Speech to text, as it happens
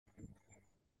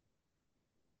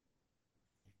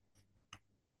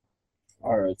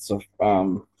All right, so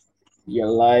your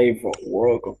live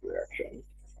World Cup reaction.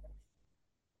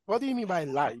 What do you mean by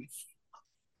live?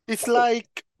 It's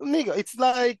like, nigga, it's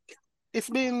like it's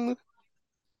been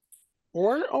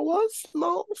 4 hours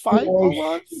now, five Gosh,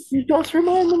 hours. you just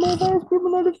reminded me of our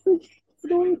criminal defense for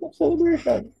the World Cup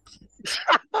celebration.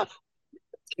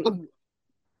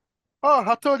 Oh,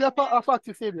 I told you I fact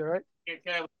you savior, right?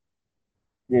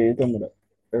 Yeah, you told me that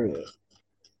earlier.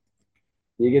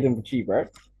 You get him for cheap, right?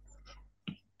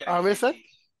 Listen,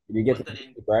 You get him for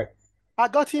cheap, right? I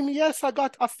got him, yes, I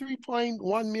got a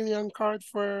 3.1 million card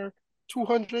for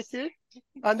 200K.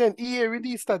 And then EA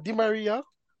released a Di Maria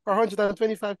for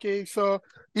 125K. So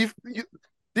if you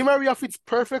Di Maria fits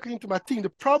perfectly into my team.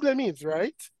 The problem is,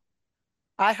 right?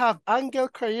 I have Angel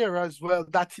Carrera as well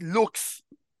that looks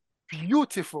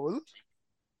beautiful,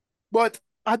 but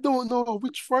I don't know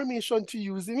which formation to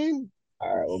use him in.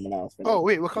 All right, well, my announcement. Oh,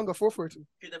 wait, we can go 4-4-2.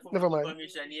 Never mind.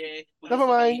 Never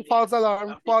mind. False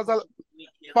alarm. False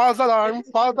alarm.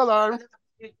 False alarm.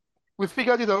 We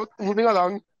figured it out. Moving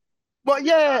along. But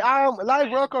yeah,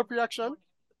 live World Cup reaction.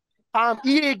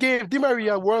 EA gave Di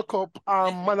Maria World Cup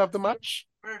man of the match.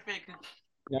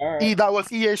 All right. That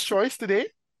was EA's choice today.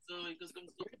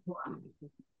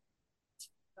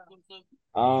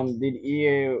 Did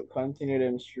EA continue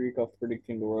them streak of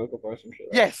predicting the World Cup or some shit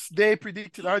like Yes, they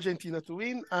predicted Argentina to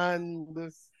win,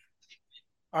 and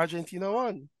Argentina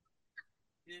won.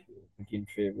 fucking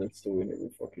favorites to win every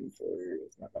fucking 4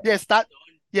 years? Not that Yes,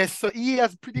 yes. So he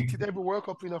has predicted every World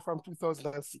Cup winner from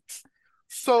 2006.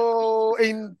 So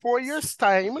in 4 years'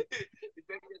 time,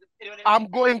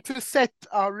 I'm going to set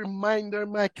a reminder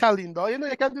in my calendar. You know,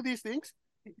 you can do these things.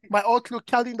 My Outlook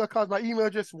calendar, because my email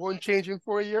just won't change in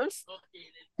 4 years.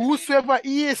 Whosoever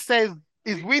EA says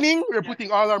is winning, we're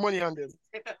putting all our money on them.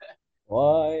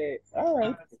 Why? All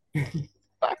right. You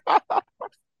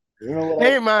know what?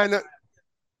 Hey man,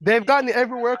 they've gotten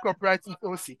every World Cup right in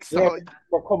 '06. Yeah, So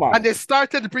but come and on. they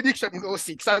started the prediction in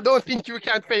 '06. I don't think you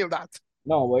can fail that.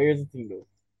 No, but here's the thing though.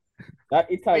 That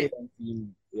Wait, Italian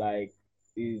team, like,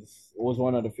 was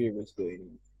one of the favorites going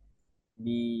in.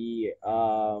 The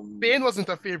Spain wasn't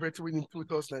a favorite to win in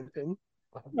 2010.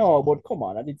 No, but come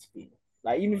on, I did Spain.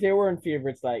 Like, even if they weren't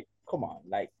favorites, like, come on,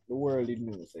 like, the world didn't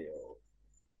know, so yo.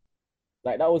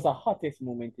 Like, that was the hottest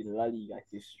moment in La Liga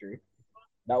history.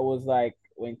 That was like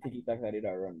when Tiki Taka did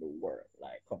around the world.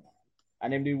 Like, come on.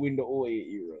 And then they win the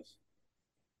 '08 Euros.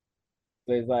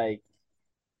 So it's like,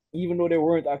 even though they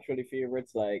weren't actually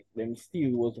favorites, like, them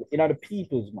still was the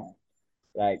people's mind.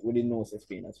 Like, we didn't know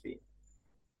Spain as Spain.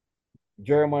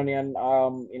 Germany and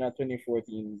in a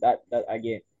 2014, that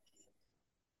again.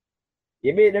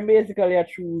 They made them basically I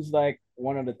choose like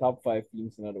one of the top five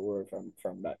teams in the world from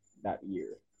that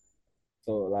year.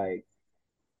 So like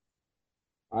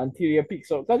until you pick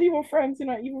so because even France in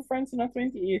a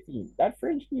 2018, that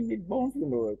French team did bounce in the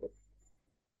World Cup.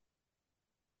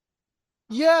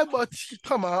 Yeah, but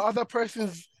come on, other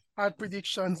persons had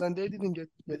predictions and they didn't get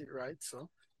it right. So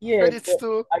Yeah, credits but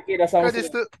to again that's what I'm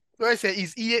credits saying. to what I say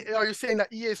is EA. Are you saying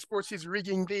that EA Sports is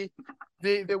rigging the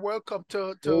World Cup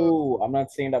to No, I'm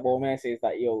not saying that, but what I say is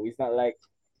that yo, it's not like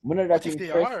I'm not that what if they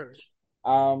impressed.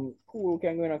 are? Cool,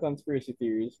 can go in a conspiracy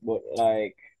theories, but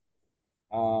like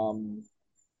um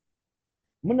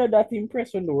I'm not that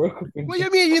impressed when the World Cup What wins.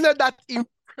 you mean you're not that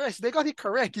impressed? They got it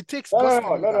correct. It takes No, guts no, to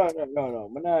no, do no, that. no, no,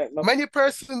 no, no. Many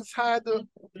persons had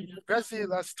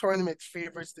Brazil as tournament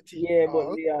favorites to take Yeah, but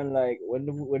all. Leon, like when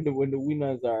the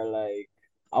winners are like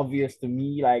obvious to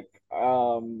me, like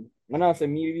when I say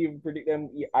me didn't even predict them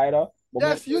either. But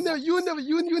Yes, you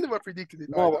never predicted it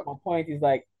no, either. but my point is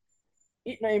like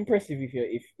it's not impressive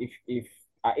if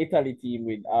a Italy team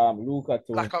with Luca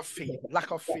Lack of faith,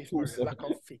 Mario, Gattuso, lack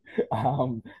of faith,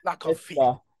 um lack of faith.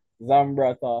 Nesta,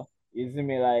 Zambrata, you see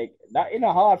me like that. It's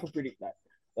not hard to predict that.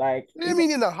 Like What do you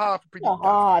mean in a half it's not predict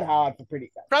that? hard to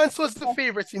predict that. France was the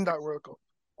favorites in that World Cup.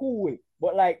 Cool.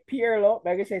 But like Pirlo,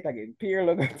 like I say it again,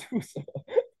 Pirlo Gattuso,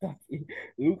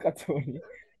 Luca Toni,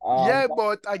 Yeah, that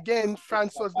but again,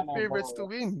 France was the favorites to Cannavaro.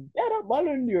 win. Yeah, that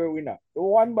Ballon d'Or winner. The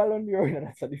one Ballon d'Or winner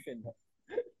that's a defender.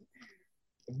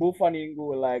 Buffon in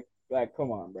goal, like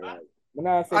come on, bro. Like, I'm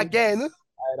not saying Again,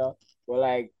 either, but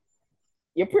like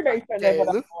you predict never that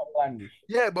again, outlandish.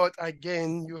 yeah, but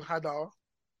again, you had a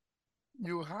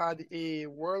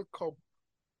World Cup.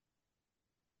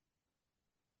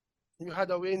 You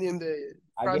had a win in the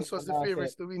Again, France was I'm the not say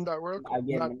favorites to win that World Cup.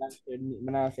 again, Not I'm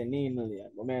not say name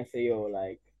million, but I say yo,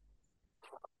 like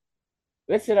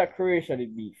let's say that Croatia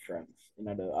did beat France in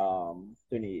the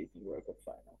 2018 World Cup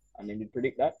final. And then we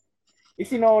predict that.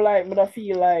 Like, but I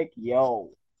feel like,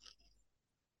 yo,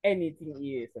 anything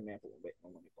is a man bet my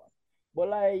money for. But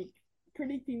like,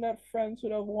 predicting that France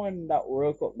would have won that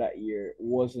World Cup that year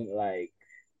wasn't like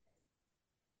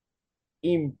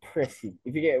impressive.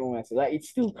 If you get what I'm saying, like it's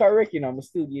still correct, I'm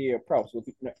still give you props, but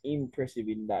it's not impressive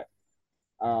in that.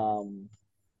 Um,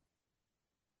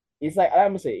 it's like I'm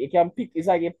gonna say it can pick. It's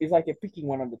like you're picking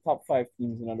one of the top five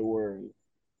teams in the world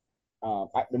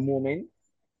at the moment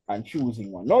and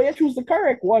choosing one. No, you choose the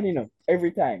correct one,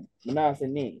 every time. I'm not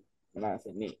saying nay. I'm not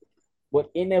saying nay. But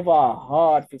it never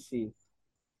hard to see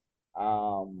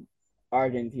um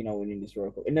Argentina winning this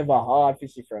World Cup. It never hard to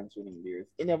see France winning theirs.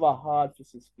 It never hard to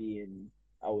see Spain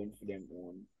a win for them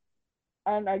own.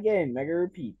 And again, I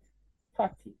repeat,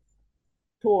 Tati,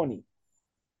 Tony,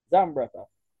 Zambrata,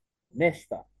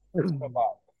 Nesta,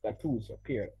 Escobar, Gattuso,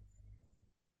 Pierre.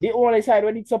 The only side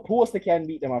when it's supposed to can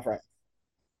beat them, my friend.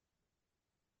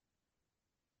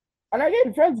 And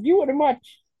again, France give the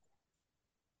match.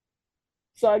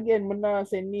 So again, I'm not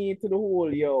saying need to the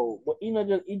whole yo, but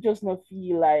it just not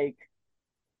feel like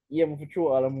yeah, I'm for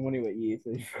throw all the money with you.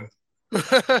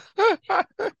 So.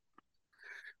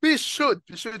 We should.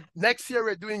 Next year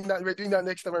we're doing that. We're doing that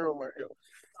next time around, Mario.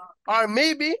 Or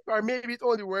maybe it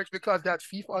only works because that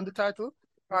FIFA on the title,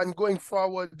 and going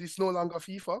forward, it's no longer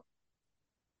FIFA.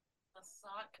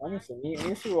 Honestly,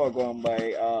 me see what going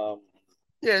by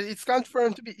Yeah, it's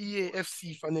confirmed to be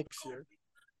EAFC for next year.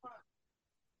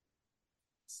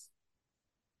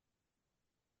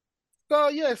 So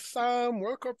yes,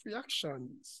 World Cup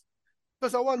reactions. It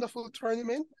was a wonderful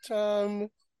tournament.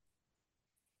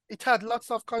 It had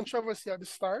lots of controversy at the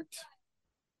start.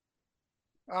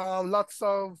 Lots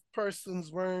of persons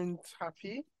weren't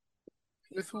happy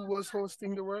with who was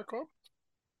hosting the World Cup.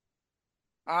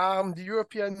 The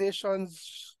European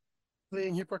nations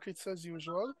playing hypocrites as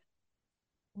usual.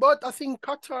 But I think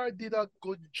Qatar did a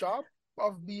good job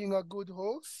of being a good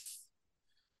host.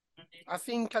 I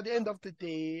think at the end of the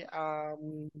day,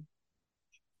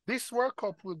 this World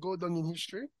Cup will go down in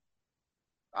history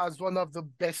as one of the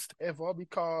best ever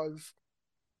because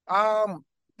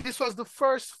this was the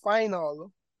first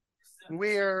final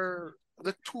where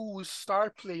the two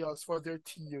star players for their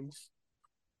teams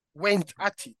went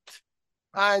at it.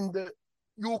 And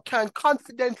you can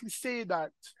confidently say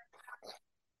that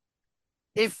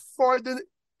if for the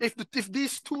if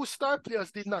these two star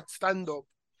players did not stand up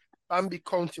and be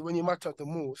counted when it mattered the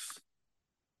most,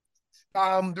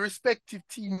 the respective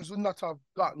teams would not have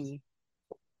gotten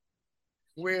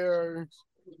where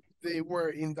they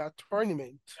were in that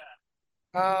tournament.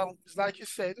 Like you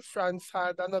said, France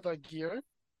had another gear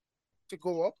to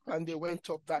go up, and they went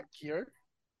up that gear.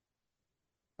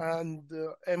 And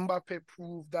Mbappe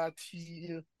proved that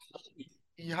he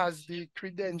has the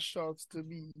credentials to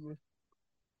be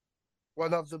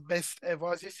one of the best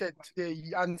ever. As he said today,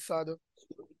 he answered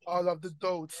all of the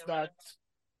doubts that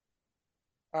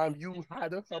you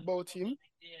had about him.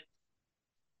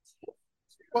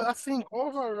 But I think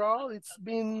overall, it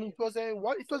was a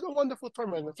wonderful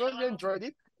tournament. I really enjoyed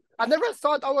it. I never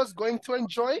thought I was going to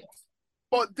enjoy it,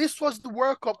 but this was the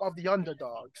World Cup of the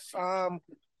underdogs.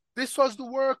 This was the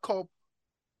World Cup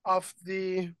of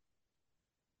the.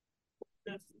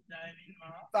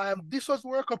 This was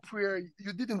World Cup where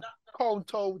you didn't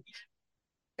count out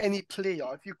any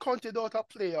player. If you counted out a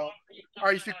player,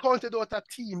 or if you counted out a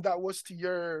team that was to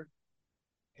your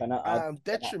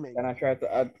detriment. Can I try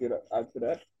to add to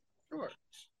that? Sure.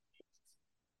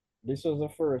 This was the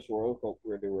first World Cup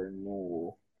where there were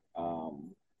no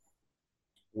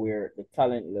where the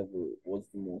talent level was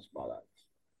the most balanced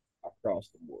across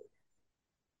the board.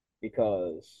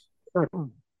 Because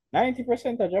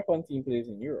 90% of Japan team plays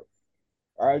in Europe.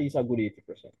 Or at least a good 80%.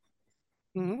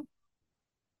 Mm-hmm.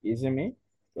 You see me?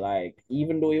 Like,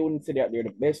 even though you wouldn't say that they're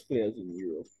the best players in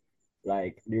Europe,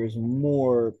 like there's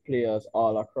more players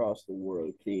all across the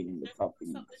world playing in the top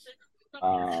leagues.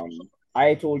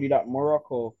 I told you that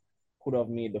Morocco could have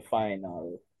made the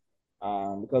final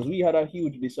because we had a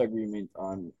huge disagreement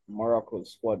on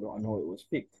Morocco's squad and how it was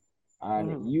picked.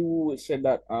 And you said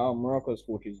that Morocco's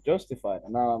coach is justified.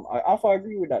 And I have to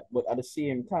agree with that. But at the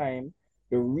same time,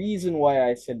 the reason why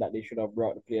I said that they should have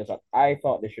brought the players that I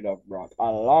thought they should have brought,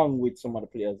 along with some of the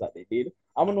players that they did,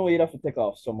 I'm gonna know you'd have to take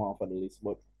off some off of the list,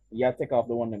 but yeah, take off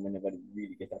the one that whenever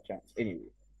really get a chance anyway.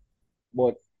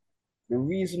 But the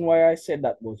reason why I said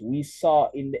that was we saw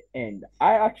in the end.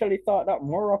 I actually thought that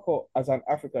Morocco, as an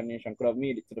African nation, could have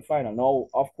made it to the final. Now,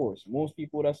 of course, most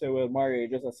people would have said, well, Mario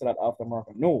just said that after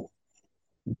Morocco. No.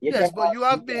 Yes, but you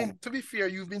have been, to be fair,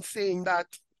 you've been saying that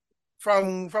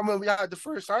from when we had the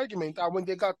first argument and when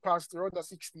they got past the round of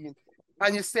 16,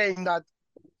 and you're saying that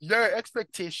your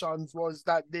expectations was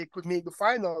that they could make the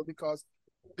final because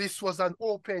this was an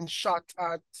open shot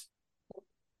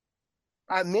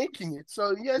and making it.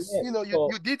 So yes, Yeah, you know,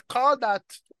 so you did call that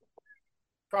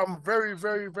from very,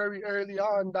 very, very early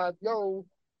on that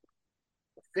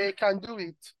they can do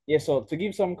it. yeah, so to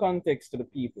give some context to the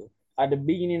people, at the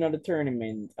beginning of the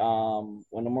tournament,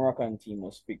 when the Moroccan team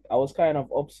was picked, I was kind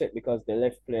of upset because they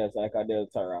left players like Adel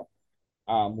Tara,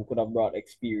 who could have brought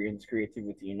experience,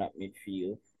 creativity in that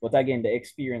midfield. But again, the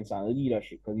experience and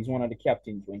leadership, because he's one of the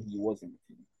captains when he was in the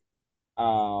team.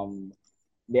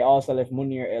 They also left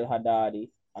Munir El Haddadi,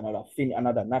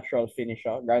 another natural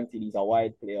finisher. Granted, he's a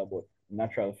wide player, but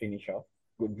natural finisher,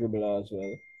 good dribbler as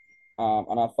well.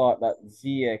 And I thought that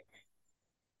Ziyech,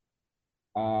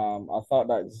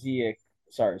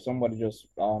 sorry, somebody just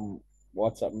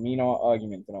WhatsApp me no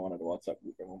argument in one of the WhatsApp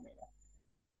group.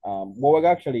 But we'll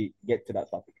actually get to that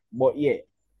topic. But yeah,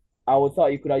 I would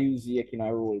thought you could have used Ziyech in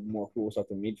a role more closer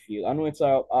to midfield. I know it's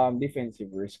a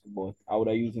defensive risk, but I would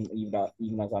have used him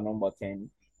even as a number 10.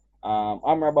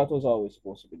 Amrabat was always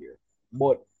supposed to be there.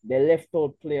 But they left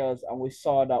out players, and we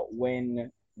saw that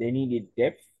when they needed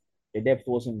depth, the depth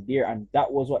wasn't there. And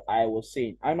that was what I was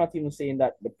saying. I'm not even saying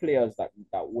that the players that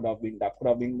could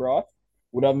have been brought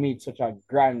would have made such a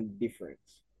grand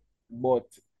difference. But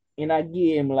in a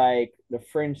game like the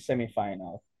French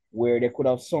semi-final, where they could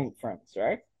have sunk France,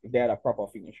 right? If they had a proper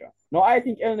finisher. No, I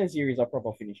think El Nazir is a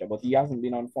proper finisher, but he hasn't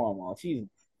been on form all season.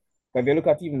 If you look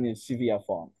at even his Sevilla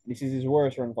form, this is his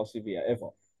worst run for Sevilla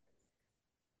ever.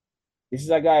 This is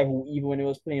a guy who, even when he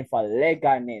was playing for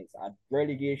Leganes, a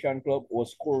relegation club,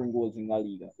 was scoring goals in La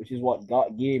Liga, which is what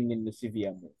gave him in the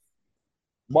Sevilla move.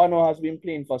 Bono has been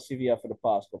playing for Sevilla for the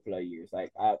past couple of years.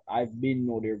 Like I've been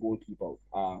know their goalkeeper.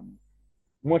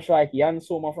 Much like Jan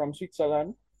Sommer from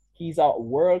Switzerland, he's a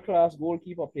world class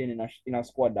goalkeeper playing in a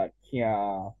squad that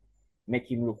can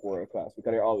make him look world class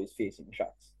because they're always facing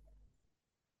shots.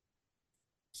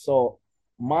 So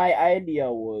my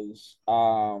idea was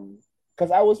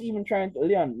because I was even trying to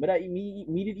Leon, but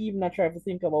me did even not try to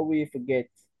think of a way to get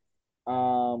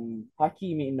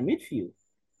Hakimi in the midfield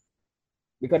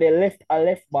because they left a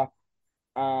left back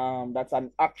that's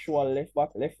an actual left back,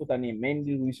 left footer named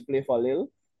Mendy who used to play for Lille.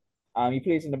 He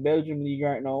plays in the Belgium league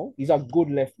right now. He's a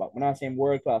good left back. I'm not saying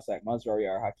world class like Mazraoui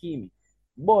or Hakimi.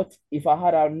 But if I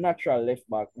had a natural left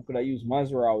back, I could have used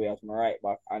Mazraoui as my right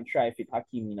back and try to fit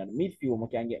Hakimi in the midfield. We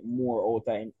can get more out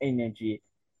of him energy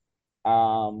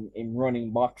in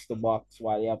running box to box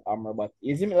while you have Amrabat.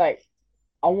 Is it like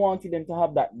I wanted them to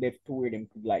have that depth to where them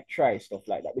could like try stuff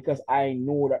like that because I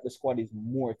know that the squad is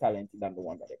more talented than the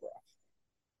one that they brought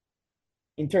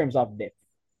in terms of depth.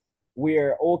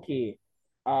 Where okay,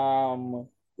 Romain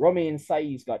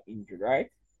Saiz got injured,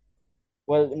 right?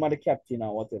 Well, I'm the captain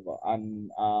or whatever, and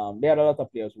they had a lot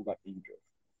of players who got injured.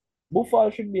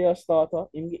 Buffal should be a starter.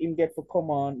 Him get for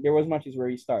come on. There was matches where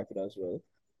he started as well.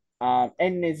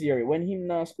 And Neziri, when he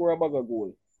now score a bag of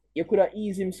goal, you could have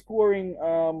eased him scoring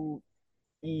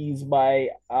ease by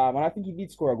and I think he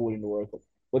did score a goal in the World Cup,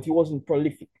 but he wasn't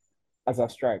prolific as a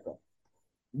striker.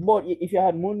 But if you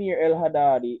had Munir El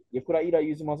Haddadi, you could have either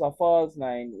used him as a false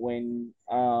nine when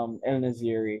El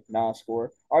Naziri now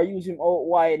score, or use him out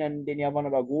wide and then you have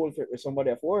another goal threat with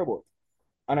somebody forward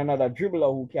and another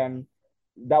dribbler who can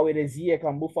that way the Ziyech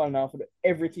can Buffal now for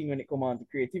everything when it comes on to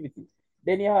creativity.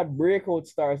 Then you had breakout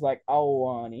stars like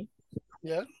Awani.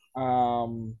 Yeah.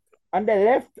 And they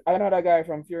left another guy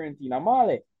from Fiorentina,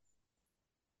 Male.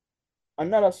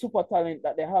 Another super talent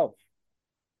that they have.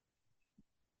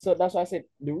 So that's why I said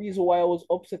the reason why I was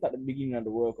upset at the beginning of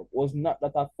the World Cup was not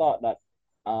that I thought that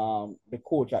the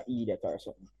coach are idiot or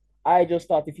something. I just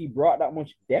thought if he brought that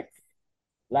much depth,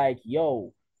 like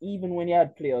yo, even when he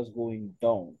had players going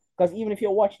down, because even if you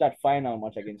watch that final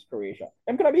match against Croatia,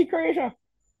 them could have beat Croatia.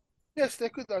 Yes, they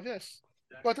could have, yes.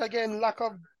 But again, lack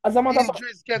of As a matter of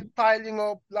injuries kept piling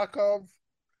up, lack of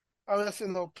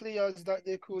players that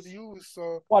they could use.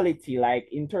 So quality, like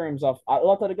in terms of a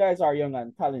lot of the guys are young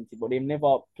and talented, but they've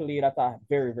never played at a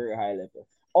very, very high level.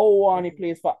 Owani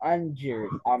plays for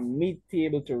Angers, a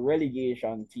mid-table to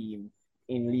relegation team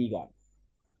in Liga,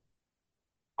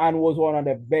 and was one of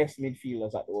the best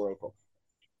midfielders at the World Cup.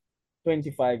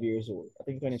 25 years old, I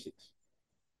think 26.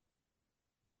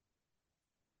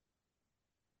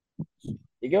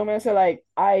 You get what I say? Like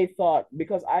I thought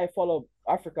because I follow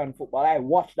African football, I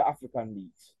watch the African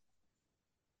leagues.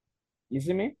 You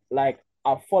see me? Like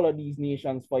I follow these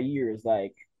nations for years.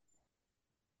 Like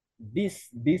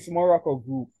this Morocco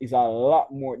group is a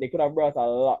lot more. They could have brought a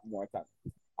lot more time.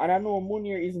 And I know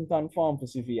Munir isn't on form for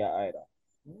Sevilla either,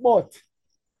 but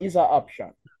is an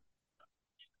option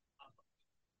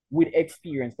with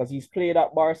experience because he's played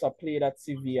at Barca, played at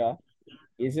Sevilla.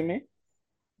 You see me?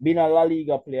 being a La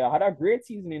Liga player, had a great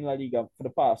season in La Liga for the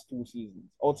past 2 seasons,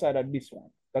 outside of this one.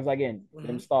 Because again,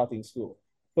 them starting slow.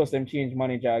 Plus them change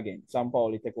manager again.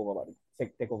 Sampaoli take over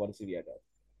the Sevilla guys.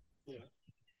 Yeah.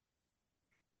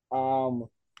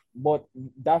 But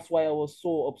that's why I was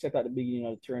so upset at the beginning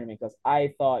of the tournament because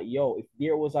I thought, yo, if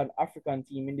there was an African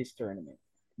team in this tournament,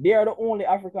 they are the only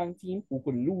African team who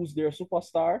could lose their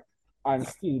superstar and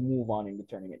still move on in the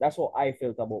tournament. That's what I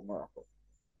felt about Morocco.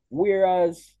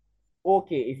 Whereas,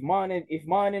 okay, if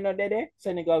Mane not there,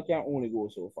 Senegal can only go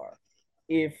so far.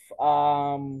 If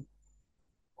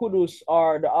Kudus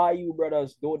or the Ayew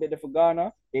brothers go there for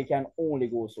Ghana, they can only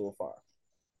go so far.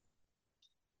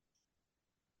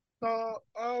 So,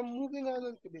 moving on a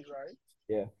little bit, right?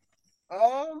 Yeah.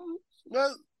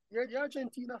 Well, you're the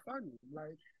Argentina fan.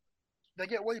 Like, they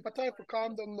get what you time to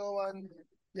calm down now and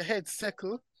your head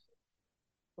settle.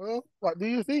 Well, what do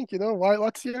you think?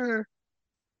 What's your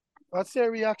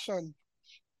reaction?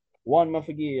 One, I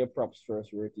forgive your props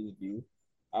first where it is due.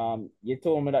 You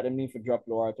told me that they need to drop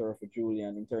Lorato for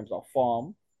Julian in terms of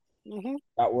form. Mm-hmm.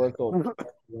 That worked out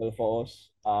well for us.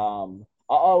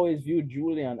 I always viewed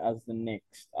Julian as the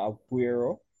next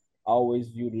Aguero. I always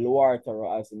viewed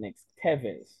Loartaro as the next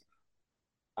Tevez.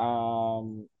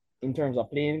 In terms of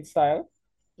playing style,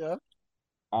 Yeah.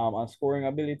 and scoring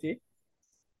ability.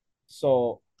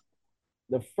 So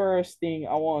the first thing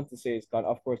I want to say is,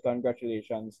 of course,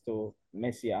 congratulations to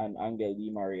Messi and Angel Di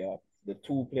Maria, the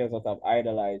two players that I've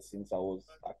idolized since I was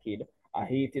a kid. I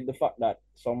hated the fact that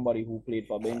somebody who played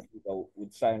for Benfica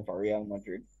would sign for Real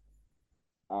Madrid.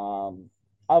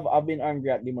 I've been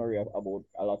angry at Di Maria about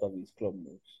a lot of his club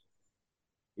moves.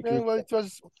 Yeah, well,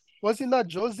 was it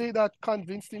not Jose that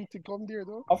convinced him to come there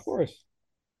though? Of course.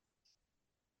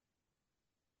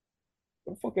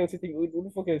 What the fuck else you think? What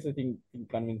the fuck else you think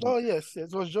convinced him? Oh yes,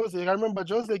 it was Jose. I remember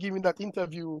Jose giving that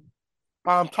interview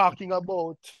talking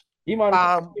about Iman,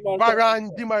 Iman,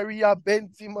 Varane, Di Maria,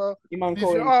 Benzema. Iman These are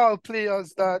Cohen. all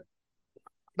players that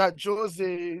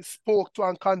Jose spoke to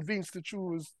and convinced to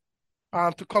choose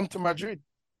to come to Madrid.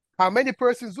 How many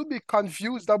persons would be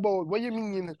confused about what you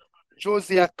mean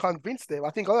Jose had convinced them? I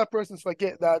think other persons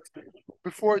forget that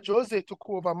before Jose took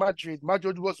over Madrid,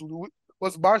 Madrid was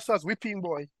Barca's whipping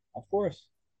boy. Of course.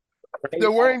 They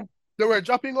were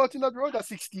dropping out in the road at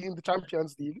 16 in the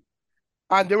Champions League.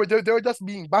 And they were just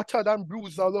being battered and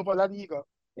bruised all over La Liga.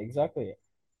 Exactly.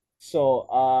 So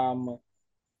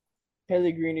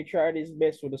Pellegrini tried his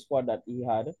best with the squad that he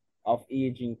had of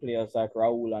aging players like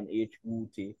Raul and H.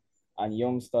 Guti and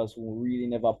youngsters who really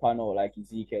never pan out like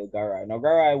Ezekiel Garay. Now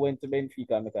Garay went to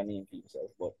Benfica and make a name for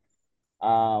himself, but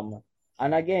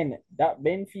and again that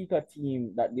Benfica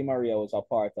team that Di Maria was a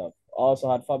part of also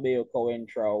had Fabio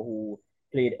Coentrao who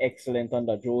played excellent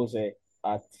under Jose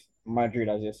at Madrid,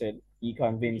 as you said. He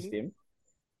convinced him.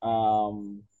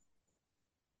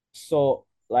 So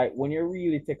like when you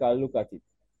really take a look at it,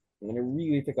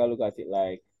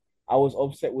 like I was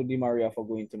upset with Di Maria for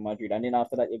going to Madrid, and then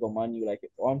after that you go Man U, like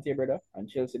aren't you, brother? And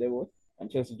Chelsea they both,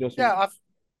 and Chelsea just yeah,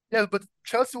 but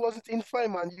Chelsea wasn't in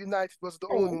fame, and United was the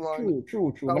only one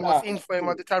true. that was in fame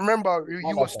at the time. Remember, he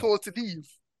was Understand. told to leave.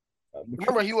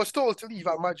 Remember, he was told to leave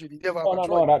at Madrid. He never had a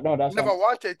choice. That's He never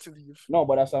wanted to leave. No,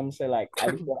 but that's what I'm saying. Like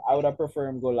I would have preferred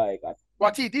him go like.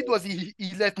 What he did was he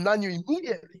left Manu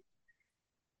immediately.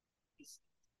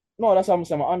 No, that's what I'm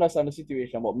saying. I understand the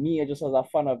situation, but me just as a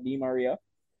fan of Di Maria,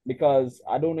 because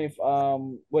I don't know if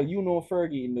well you know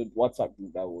Fergie in the WhatsApp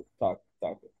group that would talk.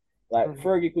 Like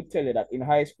Fergie could tell you that in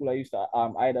high school I used to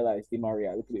idolize Di Maria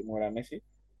a little bit more than Messi.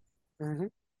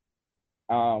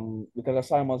 Because I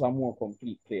saw him as a more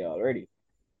complete player already.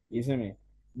 You see me?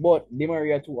 But Di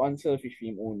Maria too unselfish for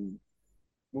him own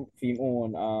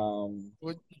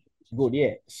good,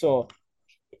 yeah. So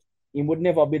he would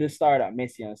never be the star that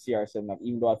Messi and CR7 have,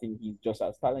 even though I think he's just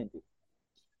as talented.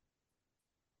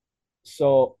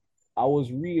 So I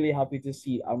was really happy to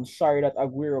see. I'm sorry that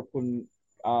Aguero couldn't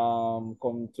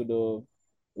come to the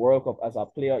World Cup as a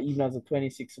player, even as a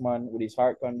 26 man with his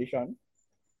heart condition.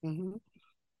 You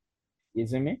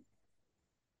see me?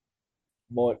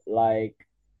 But like,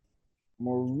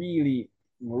 I'm really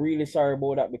sorry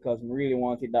about that because I really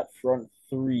wanted that front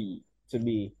three to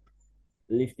be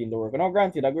lifting the work. And now,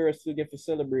 granted, Aguero still get to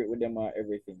celebrate with them and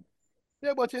everything.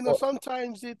 Yeah, but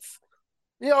sometimes it's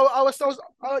I was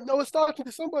talking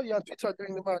to somebody on Twitter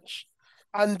during the match,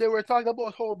 and they were talking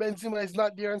about how Benzema is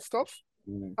not there and stuff.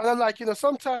 And I'm like,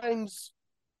 sometimes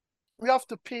we have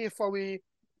to pay for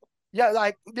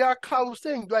like there are I was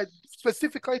saying like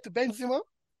specifically to Benzema,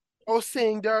 I was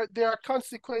saying there are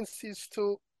consequences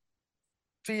to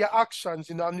your actions,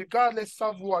 and regardless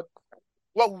of what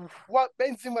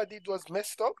Benzema did was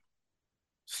messed up.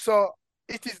 So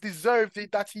it is deserved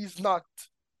that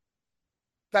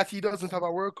he doesn't have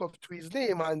a World Cup to his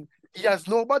name, and he has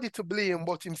nobody to blame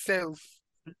but himself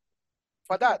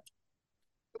for that.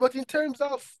 But in terms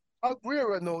of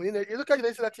Aguero, no, you look at it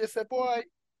and say that you say, boy,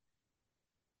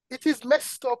 it is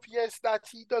messed up, yes, that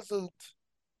he doesn't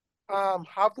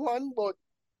have one, but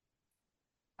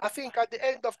I think at the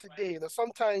end of the day,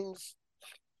 sometimes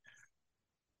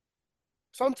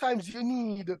you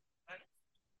need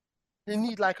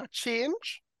like a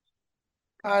change,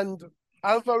 and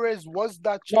Alvarez was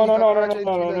that No, change no, that no, no, no, no, no, Argentina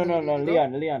no, no, no,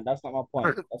 needed. Leon, that's not my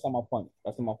point. That's not my point.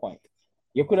 That's not my point.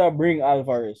 You could have bring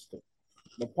Alvarez to.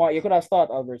 The point you could have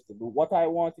started Alvarez to do. What I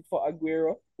wanted for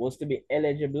Aguero was to be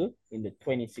eligible in the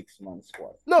 26-man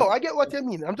squad. No, I get what you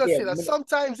mean. I'm just Yeah, saying that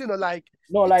sometimes, like,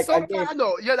 no, like sometimes again, I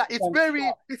know, that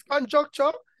it's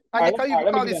conjuncture, and you can all right, even let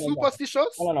me call give it you an example.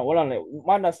 superstitious. Hold on. I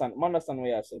understand what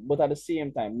you said. But at the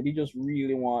same time, we just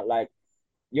really want like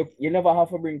you never have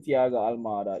to bring Thiago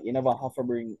Almada. You never have to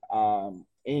bring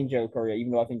Angel Correa,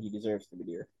 even though I think he deserves to be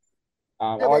there.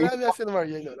 Yeah, Or but if, I'm just saying,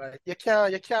 Mario, like you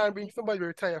can't bring somebody to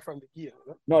retire from the game.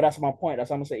 no, that's my point.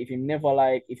 That's what I'm saying. If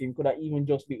he could have even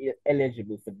just be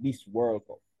eligible for this World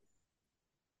Cup.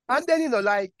 And then,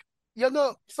 like,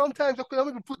 sometimes you could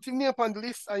even put your name on the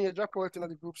list and you drop out in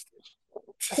the group stage.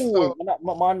 Cool.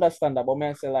 So, I understand that, but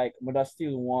man say like, but I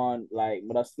still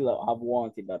have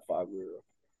wanted that for Aguero.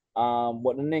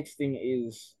 But the next thing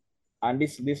is, and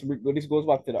this goes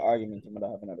back to the argument we might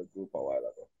have another group a while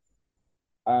ago.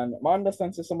 And my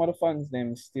understanding is some of the fans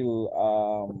them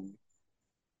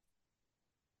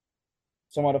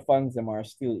are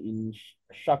still in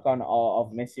shock and awe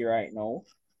of Messi right now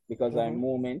because I'm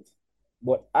moment.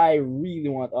 But I really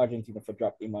want Argentina to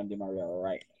drop him and Di Maria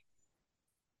right now.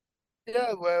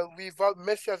 yeah, well,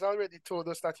 Messi has already told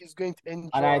us that he's going to And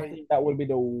I enjoy think that will be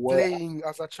the worst. playing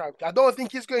as a champion. I don't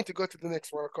think he's going to go to the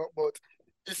next World Cup, but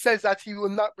he says that he will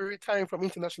not be retiring from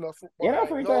international football You're not right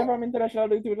free time now. from international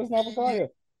duty, just not for you.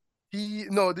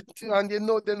 And they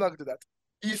know they're not do that.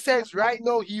 He says right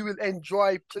now he will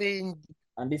enjoy playing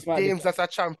And this might games as a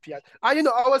champion. And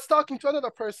I was talking to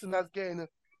another person again,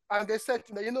 and they said,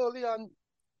 Leon,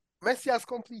 Messi has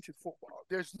completed football.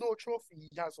 There's no trophy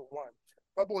he hasn't won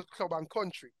for both club and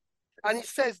country. And he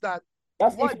says that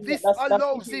that's what if this that's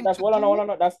allows if him that's to well, do.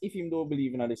 no. That's if him don't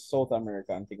believe in this South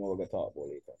American thing we're gonna talk about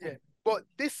later. Yeah, but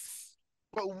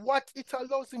what it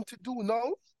allows him to do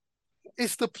now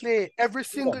is to play every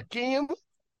single game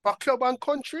for club and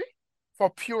country for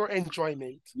pure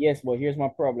enjoyment. Yes, but here's my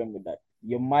problem with that.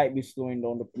 You might be slowing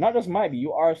down not just might be,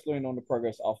 you are slowing down the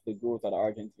progress of the growth of the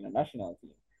Argentina national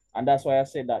team. And that's why I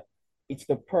said that it's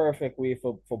the perfect way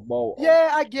for Bow.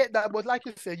 Yeah, I get that, but like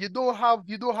you said, you don't have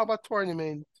a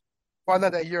tournament for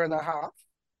another year and a half.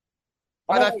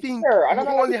 And I think you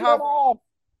only have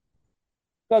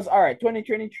because all right,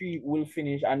 2023 will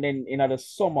finish and then the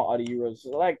summer of the Euros.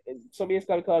 So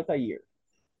basically call it a year.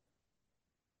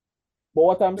 But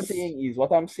what I'm saying is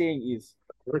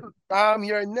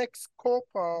your next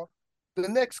Copa, the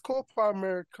next Copa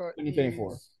America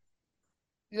 2024. is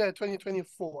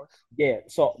 2024. Yeah,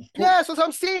 so yeah, so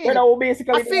I'm saying.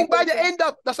 Basically I think by the end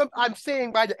of I'm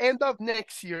saying by the end of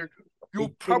next year, you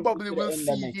probably will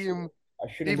see him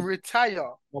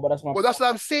retire. No, but that's what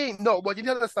I'm saying. No, but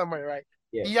you understand me, right?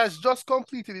 Yeah. He has just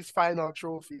completed his final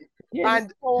trophy. Yeah,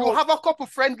 and you have a couple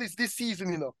friendlies this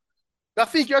season, I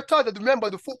think you're tired. Remember,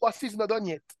 the football season not done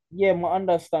yet. Yeah, I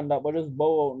understand that, but just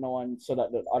bow out now and so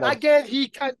that the other. Again, he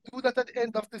can't do that at the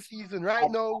end of the season. Right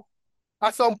now,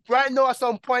 at some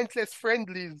pointless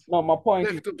friendlies. No, my point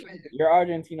is you're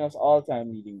Argentina's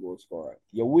all-time leading goal scorer.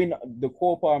 You win the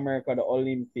Copa America, the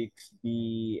Olympics,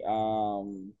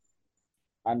 and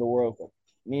the World Cup.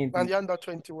 And the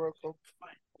Under-20 World Cup.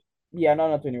 Yeah,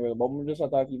 not Under-20 World Cup, but I'm just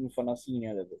talking even for the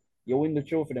senior level. You win the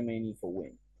trophy, the main need for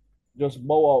win. Just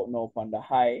bow out now on the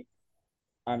high.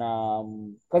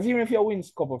 And because even if you win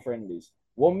couple friendlies,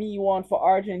 what me want for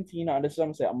Argentina, and this is what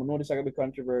I'm saying, I know this is gonna be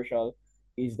controversial,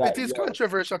 is that it is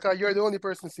controversial because you're the only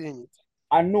person saying it.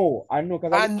 I know,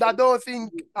 because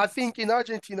I think in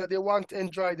Argentina they want to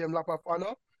enjoy them lap of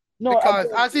honor. No, because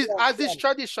as is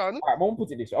tradition. All right, I'm gonna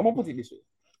put it this way.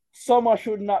 Summer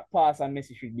should not pass and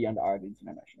Messi should be on the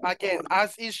Argentina national. Again,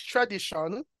 as is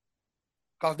tradition,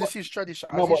 because this is tradition.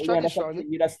 No, but tradition,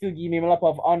 you'd still give him a lap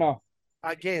of honor.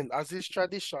 Again, as is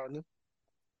tradition,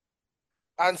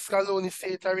 and Scaloni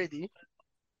said it already.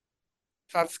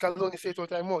 And Scaloni said it all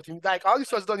the time out. Like all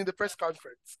this was done in the press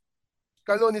conference.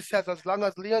 Scaloni says as long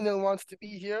as Lionel wants to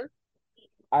be here,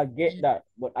 I get that,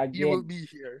 but again, he will be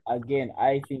here. Again,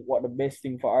 I think what the best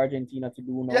thing for Argentina to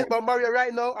do now. Yeah, but Mario,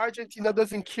 right now, Argentina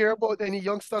doesn't care about any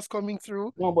youngsters coming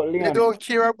through. No, but Leon, they don't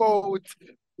care about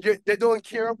they don't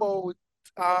care about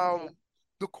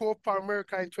the Copa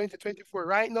America in 2024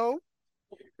 right now.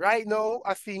 Right now,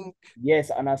 I think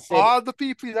Yes, and I said all the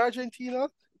people in Argentina,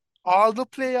 all the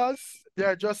players,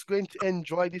 they're just going to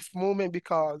enjoy this moment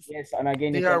because yes, and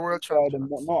again, you they can are world enjoy the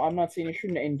champions. no, I'm not saying you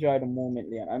shouldn't enjoy the moment,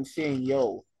 Leon. I'm saying,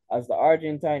 yo, as the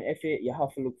Argentine FA, you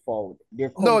have to look forward. They're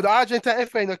coming. No, the Argentine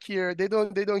FA don't care. They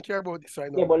don't care about this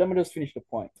right Yeah, now. but let me just finish the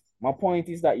point. My point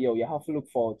is that yo, you have to look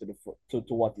forward to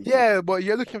to what is next. Yeah, but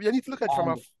you need to look at it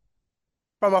And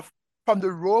from a from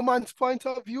the Romans point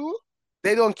of view.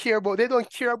 They don't care about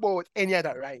any of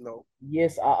that right now.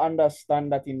 yes, I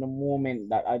understand that in the moment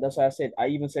that that's why I said I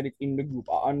even said it in the group.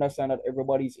 I understand that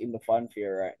everybody's in the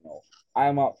fanfare right now.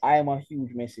 I'm a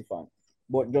huge Messi fan,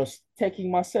 but just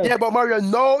taking myself. Yeah, but Mario,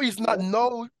 no is not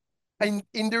no. And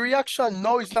in the reaction,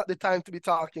 no is not the time to be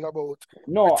talking about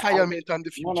No, retirement and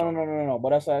the no, no, future. no, no, no, no. But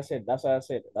that's why I said. That's why I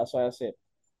said. That's why I said.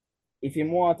 If you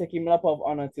want to take him lap of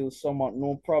honor till summer,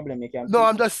 no problem. You can No, play.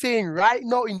 I'm just saying right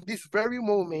now, in this very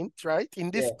moment, right?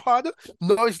 In this Yeah. pod,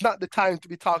 no, it's not the time to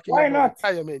be talking Why about not?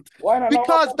 retirement. Why not? No,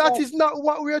 Because that is not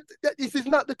what this is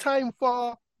not the time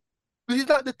for, this is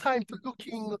not the time to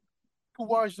looking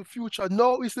towards the future.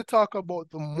 No, it's to talk about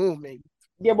the moment.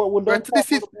 yeah, but we Right? don't talk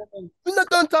This about is, the moment. we're not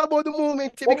done talk about the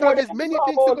moment What more because they there's can many talk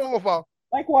things to about? go over.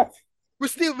 Like what?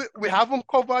 We haven't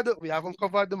covered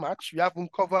the match. We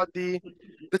haven't covered the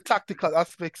tactical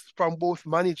aspects from both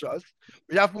managers.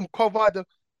 We haven't covered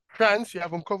France. We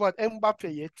haven't covered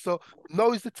Mbappe yet. So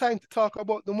now is the time to talk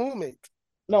about the moment.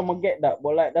 No, I'm gonna get that,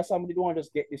 but like that's somebody don't want to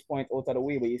just get this point out of the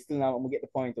way, but you still not gonna get the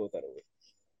point out of the way.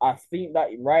 I think that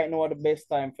right now the best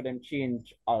time for them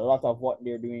change a lot of what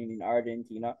they're doing in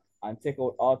Argentina and take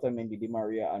out Otamendi, Di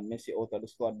Maria, and Messi out of the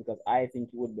squad because I think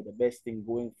it would be the best thing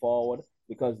going forward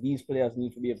because these players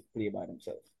need to be able to play by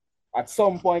themselves. At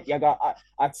some point you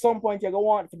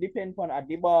want to depend on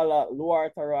Adibala,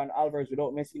 Luartara, and Alvarez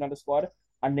without Messi in the squad.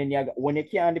 And then when you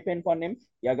can't depend on them,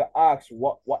 you got to ask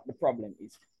what the problem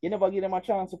is. You never give them a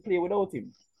chance to play without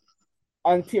him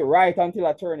until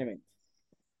a tournament.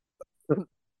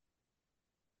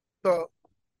 So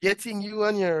getting you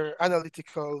and your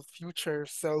analytical future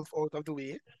self out of the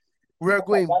way, we're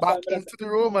going That's why back I'm gonna say, into the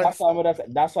romance mode.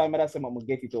 that's why I'm gonna say I'm gonna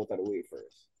get it out of the way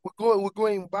first. We're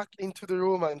going back into the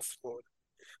romance mode.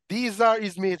 These are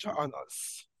his major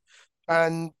honors,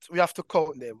 and we have to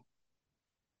count them.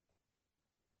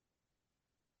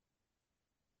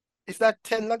 Is that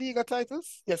 10 La Liga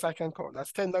titles? Yes, I can count.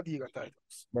 That's 10 La Liga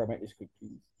titles. Bro, make this quick,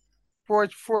 please.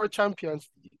 Four Champions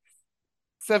League,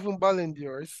 7 Ballon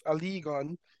d'Ors, a League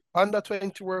on, Under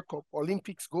 20 World Cup,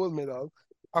 Olympics gold medal,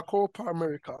 a Copa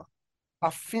America, a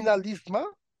Finalisma.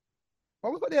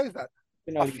 What the hell is that?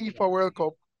 A Finalism. FIFA World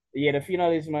Cup. Yeah, the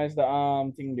finalism is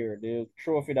the thing there, the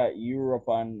trophy that Europe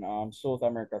and South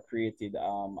America created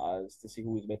as to see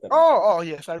who is better than. Oh,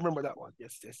 yes, I remember that one.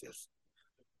 Yes, yes, yes.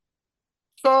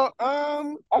 So,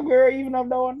 Aguero even have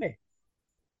that one there.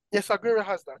 yes, Aguero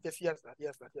has that. Yes, he has that. He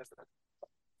has that. He has that.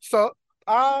 So,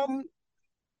 um,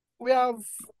 we have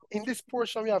in this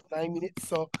portion we have 9 minutes.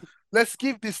 So let's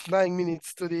give this 9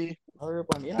 minutes to Hurry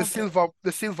up on you the have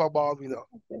to silver ball,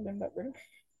 tell them that, brother.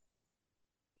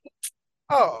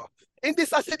 Oh,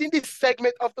 I said in this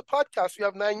segment of the podcast, we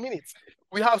have 9 minutes.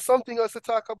 We have something else to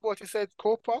talk about. You said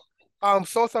Copa,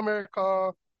 South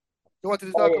America. You wanted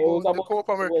to Oh talk yeah, it was about the about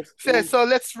Copa it America. was it So, was so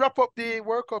let's wrap up the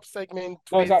World Cup segment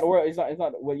no, it's not the world. It's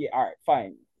not. Well, yeah, all right,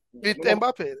 fine. with No,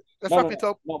 Mbappe. Let's no, no, wrap no, it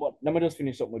up. no. But let me just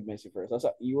finish up with Messi first.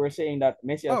 You were saying that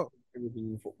Messi has Oh,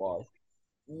 everything in football.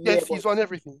 Yeah, yes, but he's won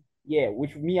everything. yeah,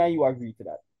 which me and you agree to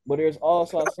that. But there's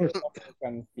also a South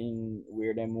African thing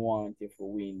where them want you to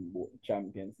win both the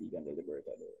Champions League and the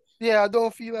Libertadores. Yeah, I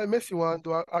don't feel like Messi want to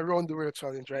do a round the world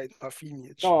challenge right now,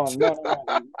 Finish. No, no, no, no.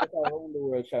 It's not around the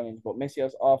world challenge, but Messi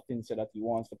has often said that he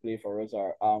wants to play for us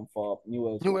or for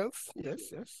Newell's. Newell's,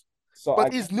 yes, yes. So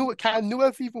But can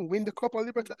Newell's even win the Copa of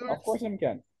Libertadores? course him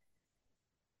can.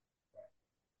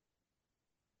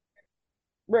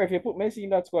 Bro, if you put Messi in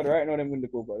that squad right now, them win the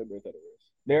Copa Libertadores.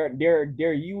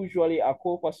 They're usually a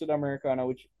Copa Sudamericana,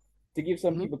 which to give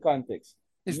some Mhm. people context,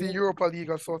 It's the Europa League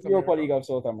of South Europa America. League of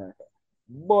South America.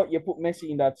 But you put Messi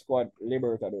in that squad,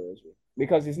 Libertadores,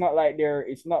 because it's not like they're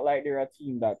a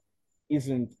team that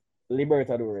isn't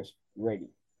Libertadores ready.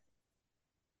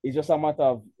 It's just a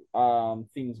matter of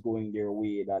things going their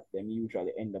way that them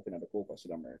usually end up in the Copa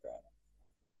Sudamericana.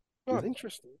 Oh, It's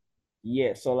interesting.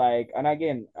 Yeah, so like, and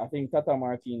again, I think Tata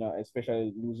Martino,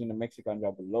 especially losing the Mexican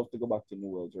job, would love to go back to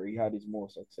Newell's where he had his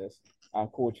most success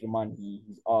and coach the man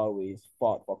he's always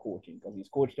fought for coaching because he's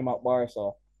coached him at Barca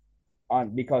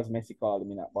and because Messi called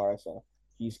him in at Barca,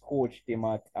 he's coached him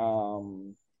at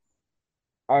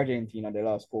Argentina, they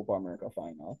lost Copa America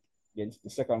final against the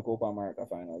second Copa America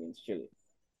final against Chile.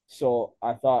 So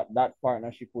I thought that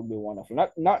partnership would be wonderful.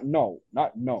 Not no.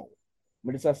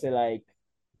 But it's just say like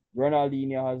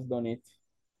Ronaldinho has done it.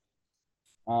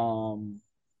 Um,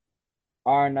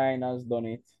 R9 has done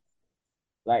it.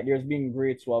 Like there's been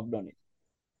greats who have done it.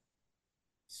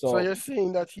 So So you're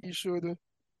saying that he should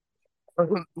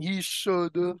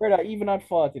brother, even at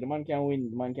 40, the man can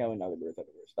win a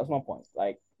Libertadores. That's my point.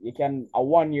 Like you can a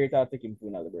 1 year to take him to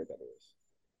win a Libertadores.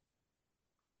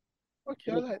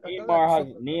 okay, I like that. I like Neymar the has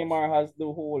football knowledge. Neymar has the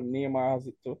whole Neymar has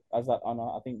it too as that honor.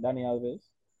 I think Dani Alves.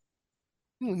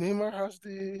 Neymar has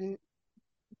the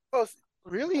oh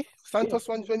really? Yeah. Santos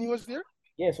won when he was there?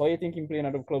 Yeah, so you think him playing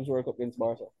at the clubs World Cup against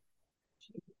Barca?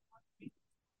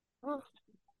 Oh,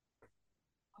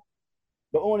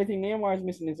 The only thing Neymar is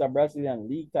missing is a Brazilian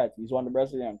league title. He's won the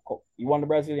Brazilian Cup. He won the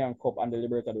Brazilian Cup and the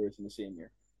Libertadores in the same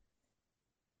year.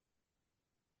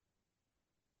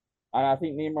 And I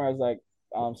think Neymar is like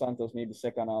Santos maybe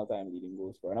second all time leading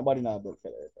goal scorer. Nobody know about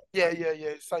Pele. yeah.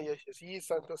 Yes. He is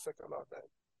Santos second all time.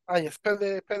 Ah yes,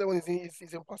 Pele one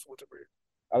is impossible to break.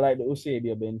 I like the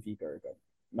Eusebio Benfica record.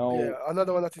 Yeah, No,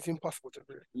 another one that is impossible to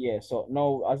break. yeah. So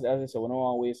no, as I said, we don't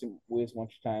want to waste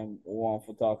much time. We want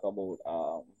to talk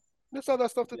about There's other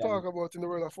stuff to yeah, talk about in the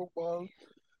world of football.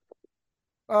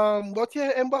 But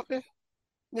yeah, Mbappe,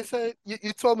 you said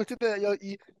you told me today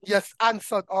you has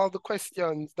answered all the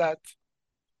questions that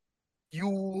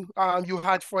you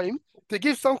had for him. To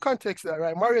give some context there,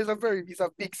 right? Mario is he's a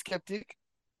big skeptic.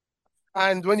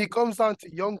 And when it comes down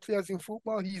to young players in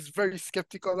football, he's very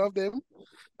skeptical of them.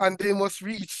 And they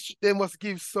must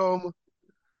give some,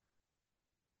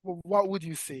 what would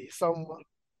you say? all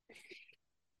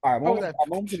right, How would I I'm put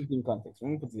gonna put it? it in context. I'm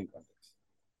gonna put it in context.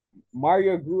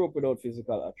 Mario grew up without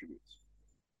physical attributes.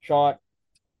 Short,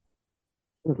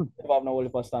 never have no whole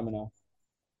heap of stamina,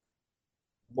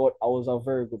 but I was a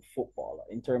very good footballer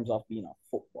in terms of being a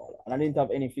footballer, and I didn't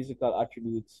have any physical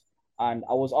attributes. And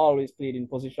I was always played in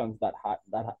positions that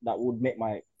would make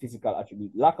my physical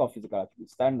attribute lack of physical attribute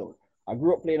stand out. I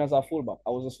grew up playing as a fullback. I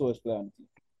was the slowest player on the team.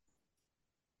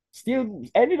 Still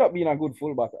ended up being a good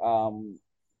fullback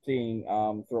playing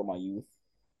throughout my youth,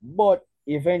 but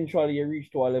eventually you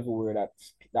reach to a level where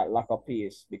that lack of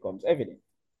pace becomes evident.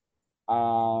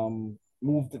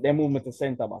 They moved me to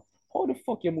centre back. How the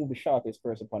fuck you move the shortest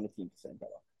person on the team to centre back?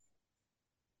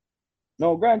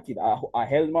 Now, granted, I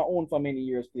held my own for many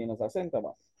years playing as a centre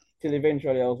back, till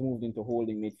eventually I was moved into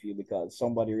holding midfield because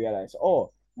somebody realized,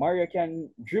 oh, Mario can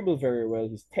dribble very well.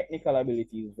 His technical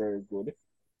ability is very good.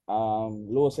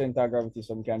 Low center gravity,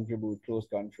 some can dribble with close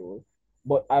control.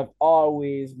 But I've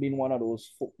always been one of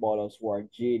those footballers who are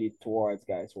jaded towards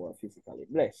guys who are physically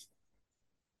blessed,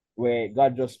 where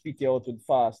God just spit you out with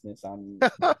fastness and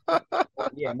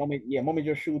mommy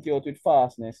just shoot you out with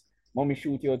fastness. Mommy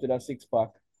shoot you out with a six pack.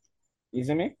 You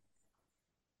see me?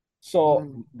 So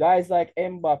Mm, guys like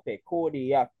Mbappe, Cody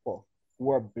Yakpo, who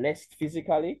are blessed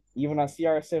physically, even at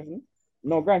CR7.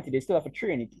 No, granted, they still have to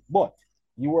train it, but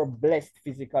you were blessed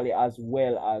physically as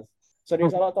well as. So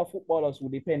there's a lot of footballers who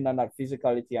depend on that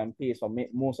physicality and pace for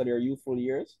most of their youthful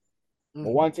years. But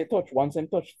mhm. once they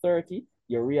touch 30,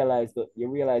 you realize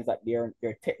that their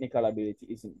technical ability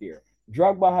isn't there.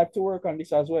 Drogba had to work on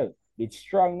this as well. Did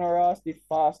strong Naras, did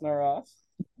fast Naras,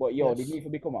 but yo, did Yes. he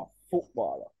even become a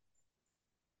footballer?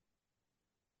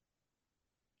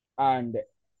 And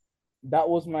that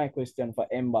was my question for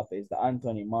Mbappe, the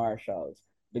Anthony Marshalls,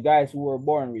 the guys who were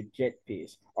born with jet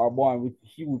pace or born with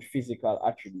huge physical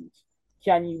attributes.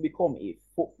 Can you become a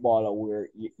footballer where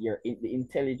the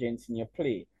intelligence in your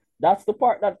play? That's the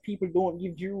part that people don't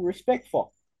give due respect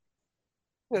for.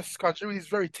 Yes, Kadri is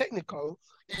very technical,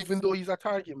 even though he's a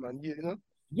target man, you know?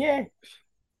 Yeah,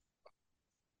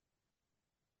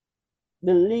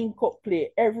 the link up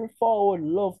play. Every forward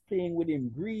love playing with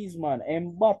him. Griezmann,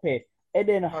 Mbappe,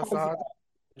 Eden Hazard. Hazard.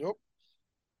 Yep.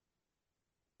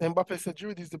 Mbappe said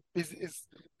Giroud is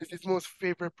his most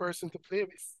favorite person to play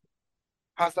with.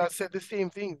 Hazard said the same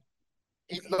thing.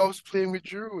 He loves playing with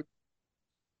Giroud.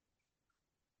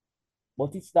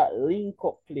 But it's that link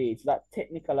up play, it's that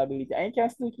technical ability. And you can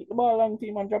still keep the ball along to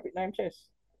him and drop it in his chest.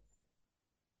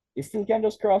 You still can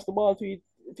just cross the ball to him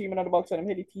in the box and him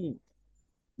head the team.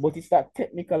 But it's that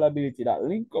technical ability, that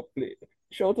link up play.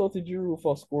 Shout out to Giroud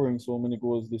for scoring so many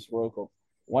goals this World Cup.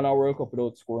 Won a World Cup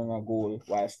without scoring a goal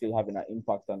while still having an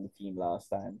impact on the team last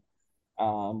time.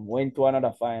 Went to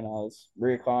another finals,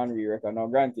 break Henry record. Now,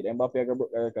 granted, Mbappe got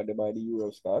broke the record by the Euro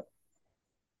start,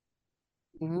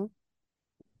 Mm-hmm.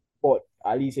 but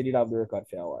at least he did have the record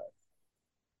for a while.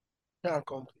 Can't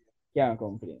complain. Can't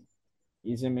complain.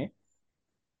 You see me?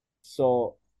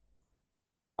 So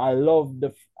I love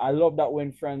that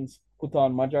when France put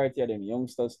on majority of them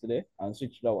youngsters today and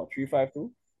switched to what 3-5-2.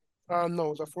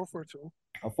 No, it's a 4-4-2.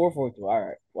 A 4-4-2, all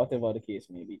right, whatever the case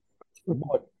may be.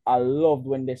 But I loved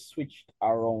when they switched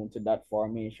around to that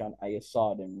formation. I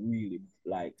saw them really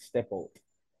like step out.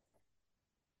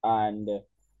 And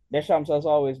Deschamps has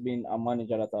always been a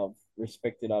manager that I've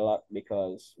respected a lot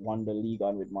because won the league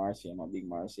on with Marseille. I'm a big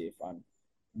Marseille fan.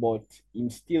 But he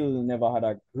still never had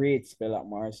a great spell at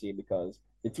Marseille because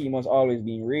the team was always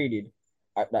being rated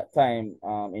at that time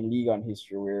in League on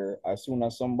history where as soon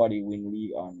as somebody win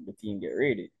League on, the team get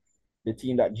rated. The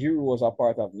team that Giroud was a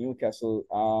part of, Newcastle,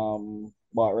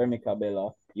 bought Remy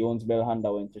Cabella, Jones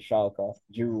Belhanda went to Schalke,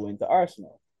 Giroud went to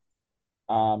Arsenal.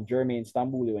 Jermaine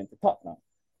Stambouli went to Tottenham.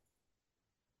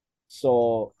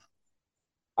 So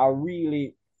I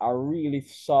really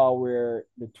saw where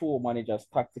the two managers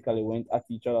tactically went at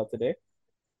each other today.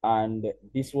 And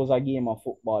this was a game of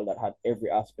football that had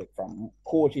every aspect from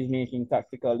coaches making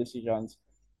tactical decisions,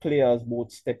 players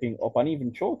both stepping up and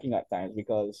even choking at times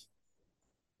because,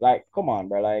 like, come on,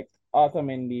 bro, like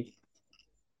Otamendi,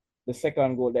 the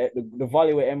second goal, the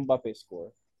volley where Mbappe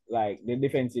scored, like the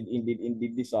defense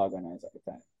indeed disorganized at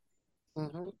the time.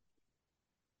 Mm-hmm.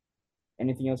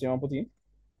 Anything else you want to put in?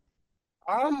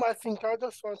 I think I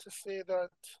just want to say that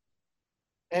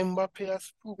Mbappe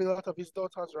has proven a lot of his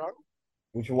daughters wrong.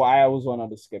 Which is why I was one of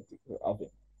the skeptics of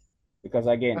it. Because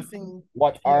I again, think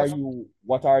what he are has, you?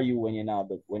 What are you when you're not?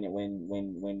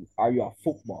 When are you a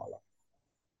footballer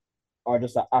or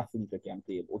just an athlete who can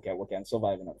play? Okay, we can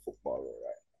survive in a football world,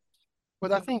 right?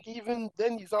 but I think even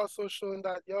then he's also shown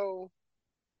that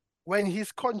when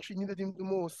his country needed him the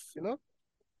most,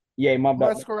 Yeah, mob that.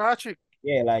 man score a hat trick.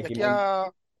 Yeah, like You him. And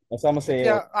can that's what I'm you say.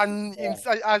 can and him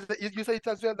Yeah, as you say it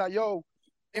as well that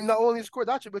him not only scored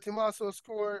that trick, but him also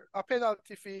score a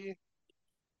penalty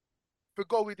for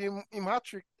go with him hat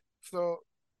trick. So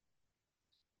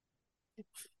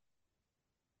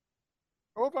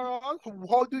overall,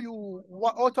 how do you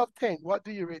what out of 10, what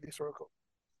do you rate this World Cup?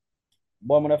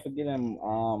 but I'm gonna forget them.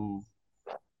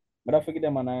 But I forget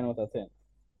them a 9 out of 10.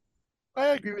 I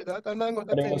agree with that. And 9 out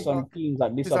But of there 10 were some teams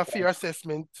that is a fair disappointed.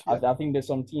 assessment. Yeah. I think there's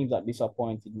some teams that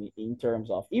disappointed me in terms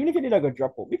of even if you did a good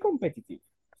drop out, be competitive.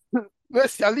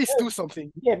 Let's at least do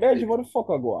something. Yeah, Belgium, Maybe. what the fuck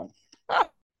are going?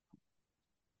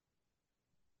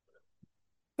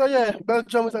 So yeah,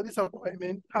 Belgium is a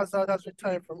disappointment. Hazard has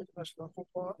retired from international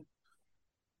football.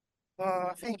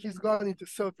 I think he's gone into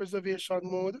self-preservation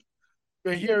mode.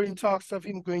 We're hearing talks of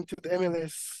him going to the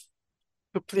MLS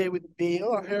to play with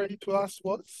Bale. I heard it last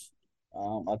once.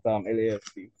 At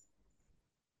LAFC.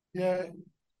 Yeah.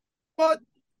 But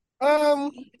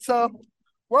so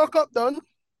World Cup done.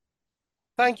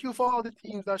 Thank you for all the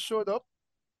teams that showed up.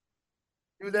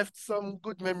 You left some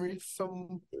good memories,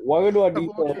 Why we do a some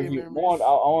deeper okay review? memories. I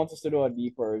want us to do a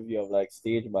deeper review of like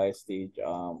stage by stage.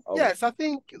 Of Yes, I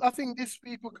think this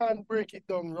week we can break it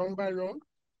down round by round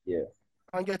yeah.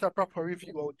 and get a proper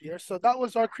review out there. So that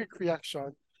was our quick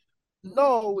reaction.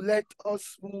 Now let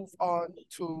us move on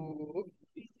to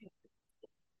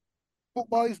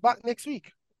football is back next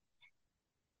week.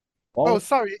 Oh, Well,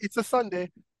 sorry, it's a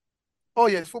Sunday. Oh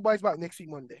yes, football is back next week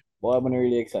Monday. well, I've been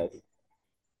really excited.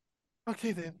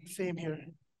 Okay then, same here.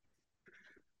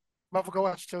 I'm gonna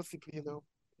watch Chelsea play though.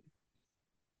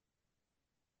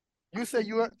 You say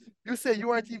you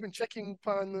weren't even checking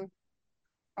on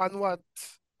what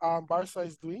Barca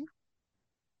is doing.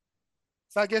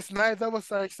 So I guess neither of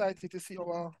us are excited to see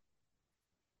our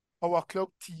club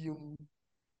team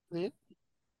play.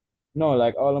 No,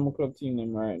 like all of my club team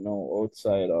them right now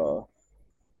outside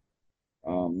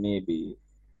maybe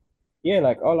yeah,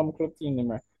 like all of my club team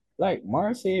them right like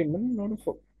Marseille, I don't know the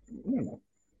fuck I don't know.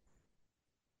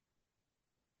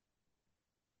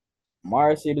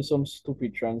 Marseille did some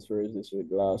stupid transfers this week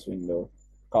last window,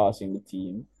 costing the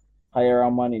team. Hire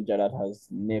a manager that has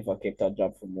never kept a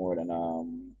job for more than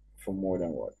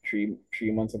what, 3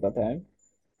 months at a time.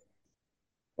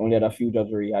 Only had a few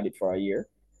jobs where he had it for a year.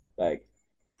 Like,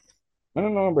 I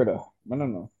don't know, brother. I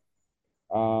don't know.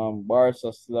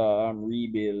 Barca still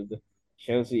rebuild.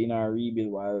 Chelsea in a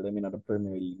rebuild while them in the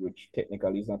Premier League, which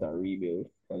technically is not a rebuild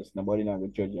because nobody not gonna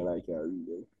judge you like you're a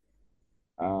rebuild.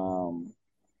 Um,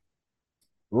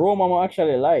 Roma I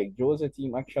actually like Jose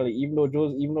team actually, even though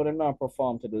they're not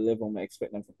perform to the level I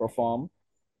expect them to perform,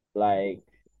 like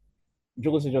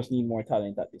Jose just need more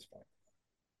talent at this point.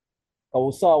 I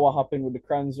we saw what happened with the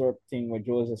Kranzorp thing where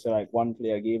Jose said like one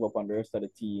player gave up on the rest of the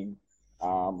team,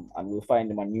 and we'll find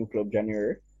him a new club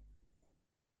January.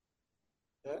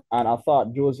 Yeah. And I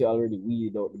thought Josie already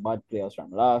weeded out the bad players from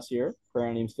last year.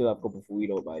 Currently, him still have a couple of weed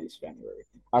out by this January.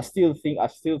 I still think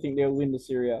they'll win the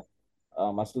Serie A.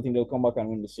 I still think they'll come back and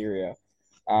win the Serie A.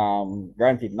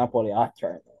 Granted, Napoli are hot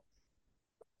right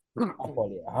now.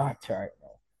 Napoli are hot right now.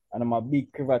 And I'm a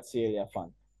big Kvaratskhelia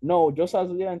fan. No, just as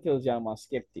Leon tells you, I'm a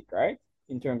skeptic, right?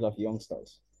 In terms of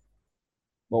youngsters.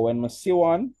 But when I see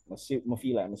one, I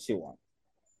feel like I see one,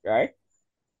 right?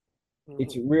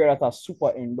 It's rare that a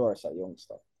super endorse a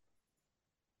youngster.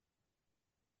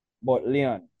 But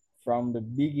Leon, from the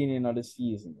beginning of the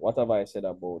season, what have I said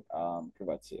about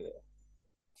Kvaratskhelia?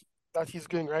 That he's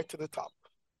going right to the top.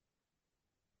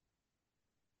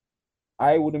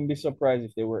 I wouldn't be surprised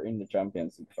if they were in the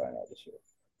Champions League final this year.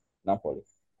 Napoli.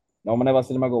 No, I never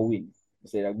said them going to win. I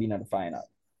said they've been at the final.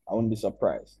 I wouldn't be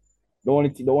surprised. The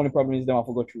only problem is them have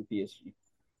to go through PSG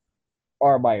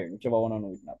or Bayern, whichever one I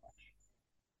know is not match.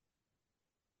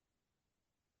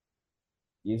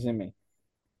 You see me?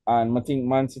 And I think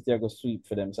Man City are going to sweep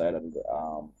for them side of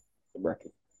the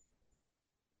bracket.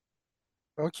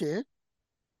 Okay.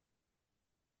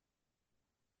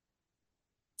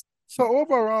 So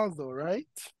overall, though, right?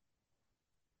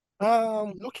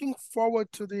 Looking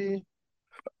forward to the.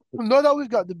 Now that we've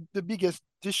got the biggest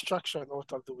distraction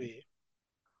out of the way,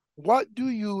 what do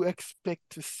you expect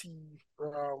to see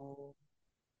from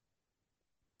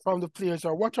the players,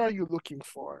 or what are you looking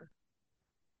for?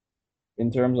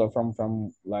 In terms of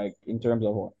from like in terms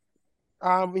of what?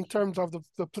 In terms of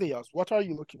the players, what are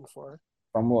you looking for?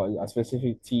 From what? A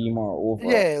specific team or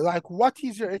overall? Yeah, like what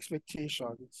is your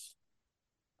expectations?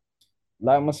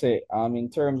 Like I say, in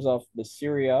terms of the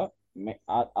Syria,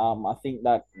 I think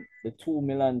that the two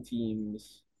Milan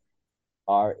teams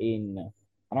are in,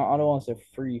 I don't want to say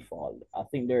free fall. I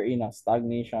think they're in a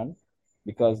stagnation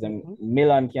because the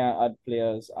Milan can't add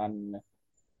players, and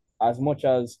as much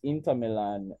as Inter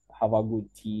Milan have a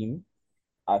good team,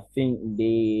 I think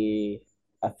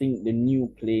I think the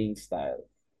new playing style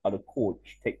of the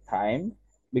coach take time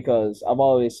because I've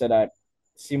always said that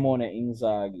Simone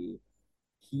Inzaghi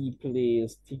he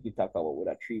plays tiki taka with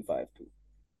a 3-5-2.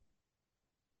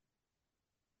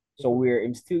 So where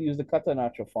him still use the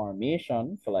Catenaccio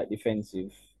formation for like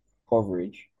defensive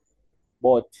coverage,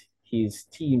 but his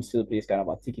team still plays kind of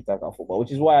a tiki taka football,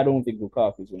 which is why I don't think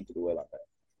Lukaku is going to do well at that.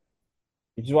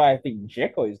 Which is why I think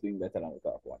Dzeko is doing better than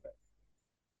Lukaku at that.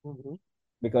 Mm-hmm.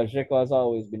 Because Dzeko has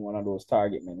always been one of those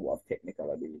target men who have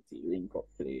technical ability, link up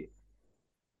play.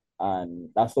 And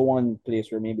that's the one place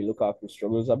where maybe Lukaku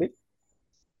struggles a bit.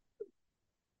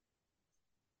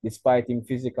 Despite him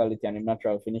physicality and his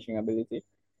natural finishing ability.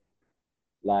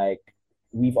 Like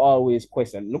we've always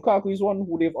questioned. Lukaku is one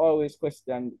who they've always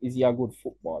questioned, is he a good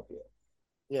football player?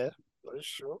 Yeah, that is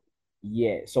true.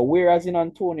 Yeah. So whereas in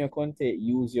Antonio Conte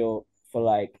use you for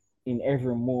like in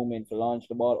every moment to launch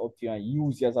the ball up to you and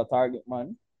use you as a target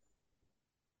man.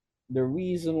 The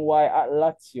reason why at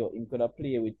Lazio him could have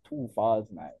played with two false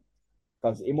nine.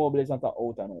 Because Immobile is not an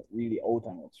out and out, really out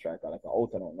and out striker, like an out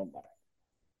and out number.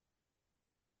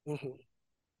 Mm-hmm.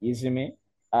 You see me?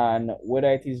 And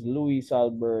whether it is Luis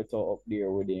Alberto up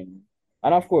there with him,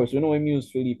 and of course, we know him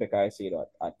use Felipe Caicedo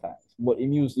at times, but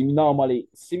him normally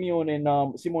Simone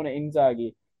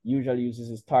Inzaghi usually uses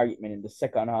his target man in the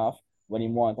second half when he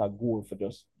want a goal for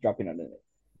just dropping on the net,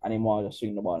 and he want to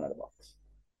swing the ball in the box.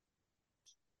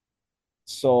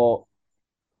 So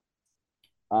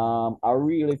I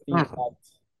really think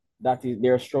that is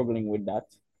they're struggling with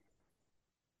that.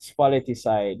 Spalletti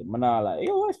side, Manala,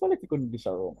 yo, why Spalletti couldn't be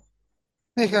so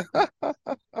Them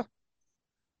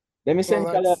Well,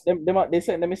 essentially that's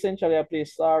them essentially play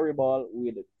sorry ball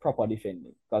with proper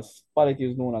defending because Spalletti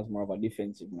is known as more of a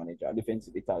defensive manager, a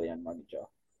defensive Italian manager.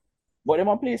 But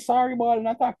them play sorry ball in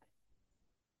attack.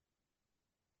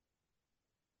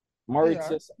 they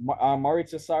are.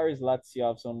 Maurizio Sarri's Lazio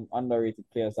have some underrated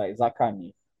players like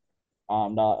Zaccagni,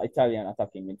 the Italian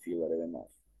attacking midfielder they went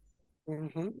off.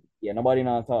 Mm-hmm. Yeah, nobody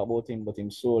now talk about him, but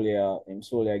him solely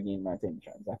gained my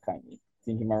attention. Zaccagni. I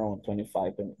think him around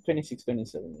 25, 20, 26,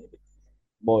 27 maybe.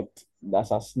 But that's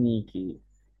a sneaky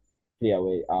player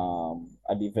where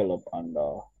I develop and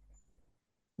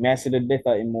may I see the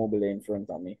data Immobile in front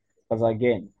of me. Because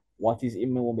again, what is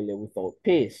Immobile without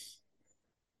pace?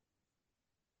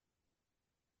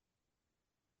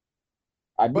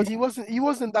 At But this he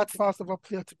wasn't that fast of a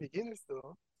player to begin with,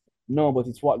 though. no, but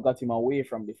it's what got him away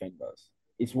from defenders.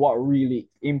 It's what really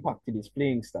impacted his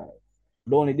playing style.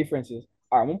 The only difference is,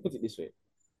 all right, I'm gonna put it this way.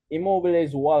 Immobile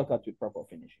is Walcott with proper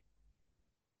finishing,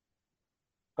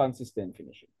 consistent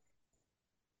finishing.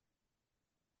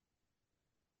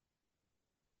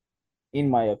 In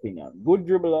my opinion. Good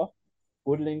dribbler,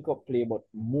 good link up play, but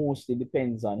mostly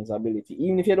depends on his ability.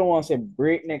 Even if you don't want to say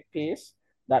breakneck pace,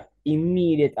 that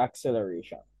immediate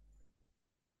acceleration.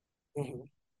 Mm-hmm.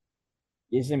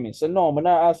 You see me? So no, I'm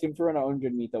not asking for run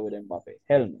 100 meter with Mbappe.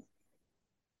 Hell no.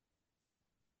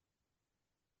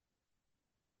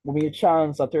 Give me a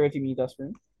chance a 30-meter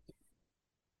sprint.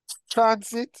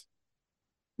 Chance it.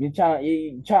 You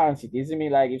chance it. You see me?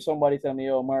 Like if somebody tell me,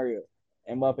 yo, Mario,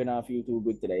 Mbappe not feel too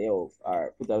good today, yo,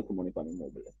 or put out the money on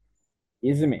Immobile.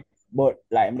 You see me? But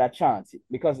like I'm that chance it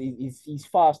because he's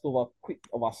fast over quick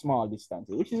over small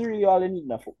distances, which is really all you need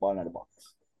in a football in the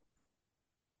box.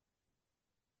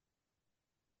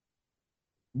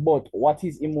 But what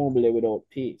is Immobile without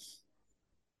pace?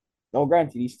 Now,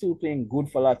 granted, he's still playing good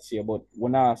for Lazio, but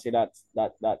when I say that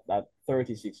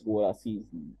 36 goal a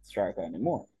season striker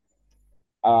anymore.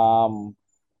 Um,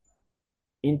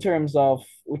 in terms of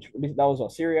which that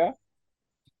was Syria.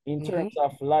 In terms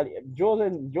of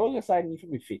Jose side needs to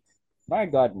be fit. My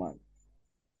God, man.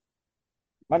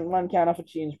 Man can't have to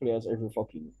change players every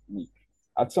fucking week.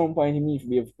 At some point, he needs to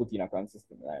be able to put in a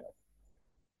consistent lineup.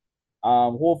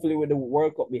 Hopefully with the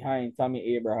World Cup behind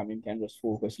Tammy Abraham, he can just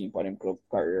focus on him club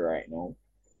career right now.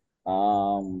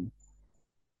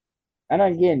 And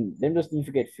again, them just need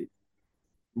to get fit.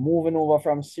 Moving over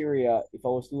from Syria, if I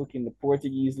was to look in the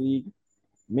Portuguese league,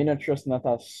 me not trust not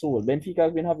a soul. Benfica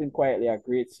has been having quietly a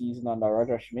great season under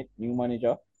Roger Schmidt, new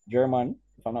manager, German,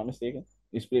 if I'm not mistaken.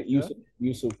 Used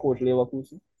to coach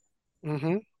Leverkusen.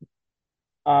 Mm-hmm.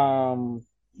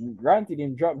 Granted,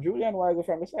 him drop Julian Weigl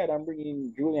from the side and bring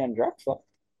in Julian Draxler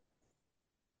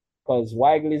because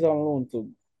Weigl is on loan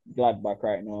to Gladbach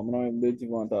right now. I'm not even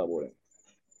want to talk about him.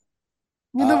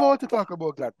 You never want to talk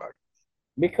about Gladbach.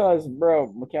 Because, bro,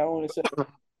 we can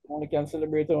only can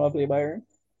celebrate when I play Bayern.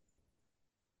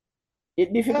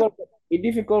 It difficult. Yeah. It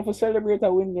difficult for celebrate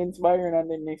a win against Bayern and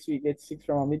then next week get 6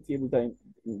 from a mid-table time.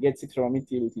 Get 6 from a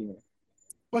mid-table team.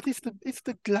 But it's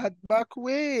the Gladbach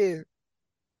way.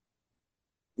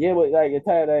 Yeah, but like you're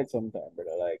tired of it sometimes,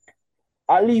 brother. Like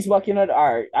at least back in the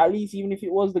art, at least even if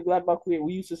it was the Gladbach way,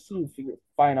 we used to still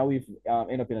find a way to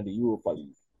end up in the Europa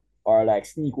League or like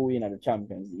sneak away in the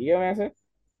Champions League. You know what I'm saying?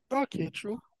 Okay,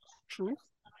 true.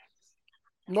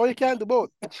 No, you can't do both.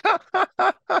 Exactly.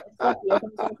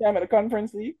 Sometime at the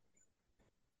Conference League.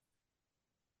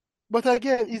 But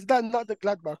again, is that not the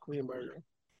Gladbach way, Mario?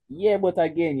 Yeah, but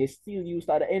again, you're still used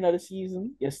at the end of the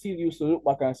season, you're still used to look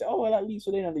back and say, oh, well, at least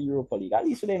we're in the Europa League. At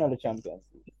least we're in the Champions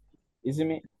League. You see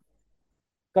me?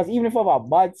 Because even if we have a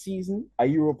bad season, a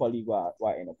Europa League will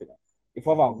end up in it. If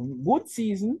we have a good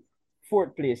season,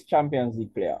 4th place, Champions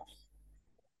League playoffs.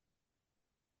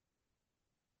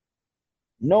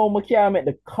 No, we can't make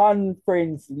the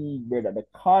Conference League, brother. The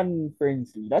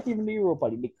Conference League. Not even the Europa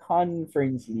League. The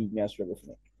Conference League, me struggle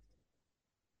for.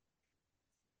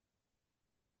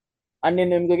 And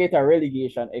then them go get a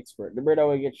relegation expert. The brother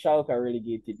will get Schalke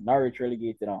relegated, Norwich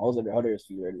relegated, and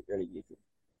Huddersfield relegated.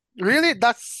 Really?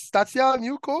 That's your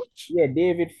new coach? Yeah,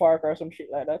 David Fark or some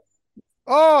shit like that.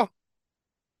 Oh.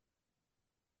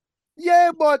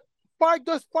 Yeah, but Park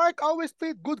always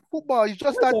played good football. It's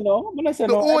just that the owners at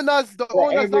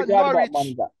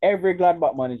Norwich. Every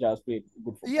Gladbach manager has played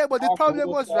good football. Yeah, but the problem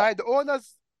was, right, the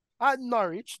owners at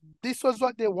Norwich, this was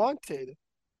what they wanted.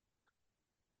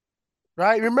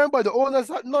 Right? Remember, the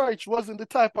owners at Norwich wasn't the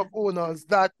type of owners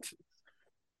that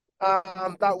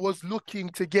was looking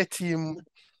to get him,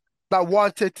 that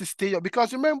wanted to stay up.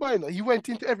 Because remember, he went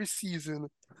into every season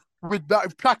with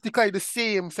practically the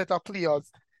same set of players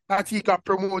that he got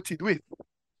promoted with.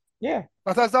 Yeah.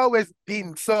 That has always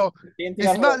been. So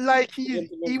it's not like he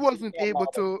wasn't able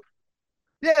to.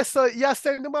 Yeah, so you're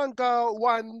saying the man got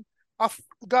one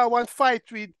fight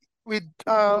with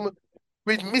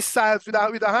missiles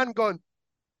with a handgun.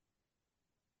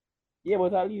 Yeah,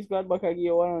 but at least Gladbach can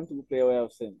give 1 or 2 players we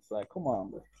have sense. Like, come on,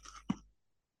 bro.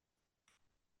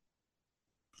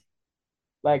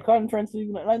 Like Conference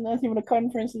League, not even a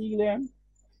Conference League then.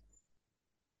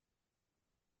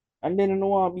 And then you know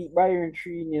want to beat Bayern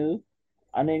 3-0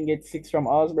 and then get 6 from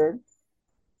Augsburg.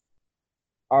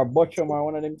 Or Bochum or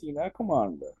one of them teams. Like, come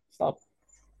on, bro. Stop.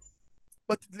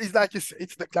 But it's like you say,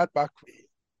 it's the Gladbach way.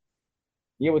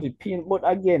 Yeah, but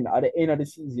again, at the end of the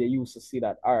season, you used to see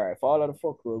that, all right, for all of the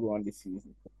fuck we're going this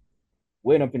season,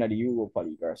 we're up in the Europa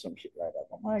League or some shit like that.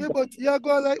 Oh yeah, God. But you're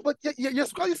going like, but your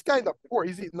squad is kind of poor,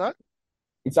 is it not?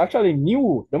 It's actually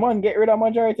new. The man get rid of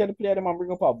majority of the players, the man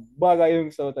bring up a bag of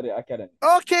youngsters out of the academy.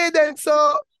 Okay, then,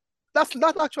 so that's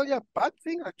not actually a bad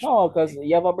thing, actually. No, because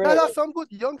you have a brother. There are some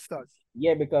good youngsters.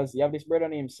 Yeah, because you have this brother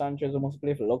named Sanchez who must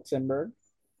play for Luxembourg.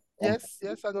 Yes,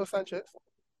 I know Sanchez.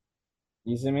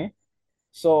 You see me?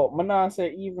 So, I'm not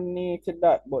say even need to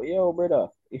that, but yo, brother,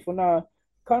 if we're not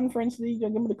Conference League, you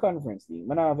give me the Conference League. I'm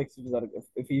not have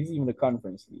if he's even the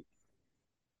Conference League.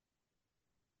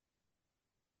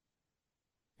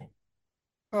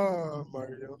 Oh,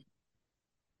 Mario.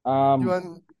 You Um,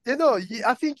 and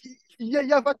I think you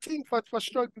have a thing for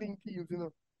struggling teams, you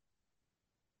know.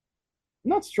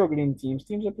 not struggling teams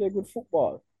that play good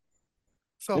football.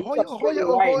 So They're just struggling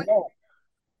right now.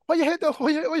 how you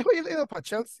end up at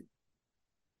Chelsea?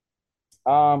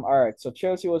 All right. So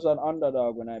Chelsea was an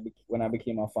underdog when I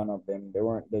became a fan of them. They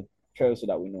weren't the Chelsea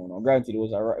that we know now. Granted, it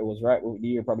was right the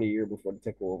year, probably a year before the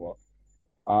takeover.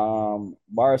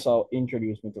 Barca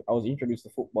introduced me to. I was introduced to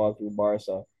football through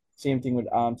Barca. Same thing with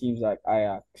teams like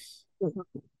Ajax.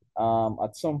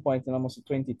 At some point in almost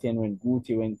 2010 when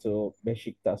Guti went to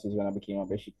Besiktas is when I became a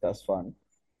Besiktas fan.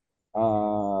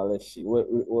 Let's see, what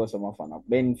was I'm a fan of?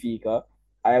 Benfica.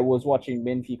 I was watching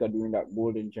Benfica during that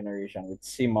golden generation with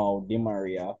Simao, Di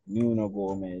Maria, Nuno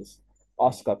Gomez,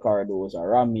 Oscar Cardoza,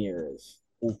 Ramirez,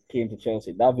 who came to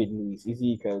Chelsea, David Luiz,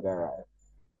 Ezekiel Garay.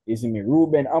 Is me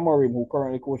Ruben Amorim, who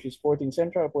currently coaches Sporting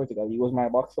Central Portugal. He was my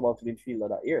box-to-box midfielder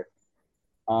that year.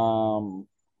 Um,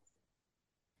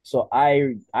 so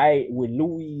I with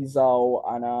Luizao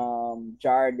and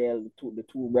Jardel, the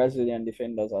two Brazilian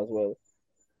defenders as well.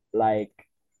 Like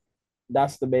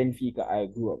that's the Benfica I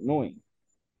grew up knowing.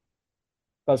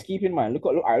 Because keep in mind, look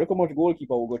how much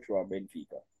goalkeeper will go through at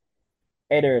Benfica.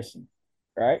 Ederson,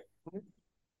 right?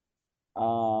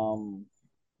 Um,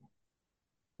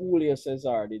 Julio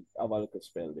Cesar did have a little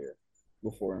spell there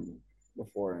before him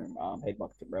head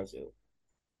back to Brazil.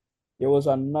 There was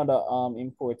another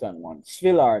important one.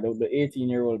 Svillar, the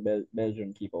 18-year-old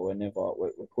Belgian keeper,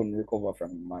 we couldn't recover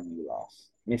from Man U loss.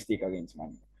 Mistake against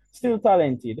Man U. Still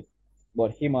talented,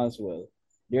 but him as well.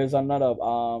 There's another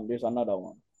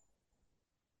one.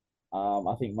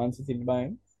 I think Man City buy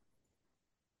him.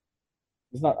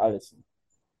 It's not Allison.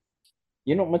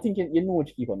 I'm thinking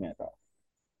which keeper me at.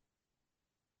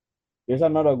 There's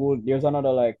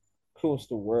another like close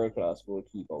to world class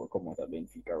goalkeeper will come out of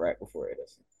Benfica right before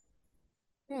Edison.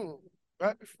 Hmm.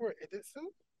 Right before Edison?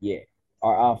 Yeah.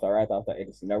 Or right after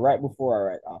Edison. They're right before or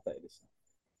right after Edison.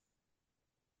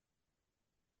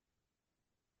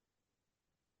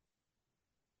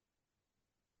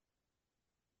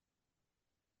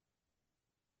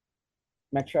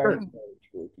 I'm try to remember which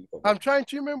goalkeeper, but I'm trying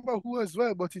to remember who as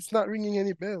well, but it's not ringing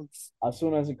any bells. as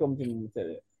soon as it comes to me, tell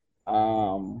it.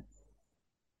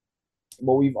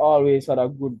 But we've always had a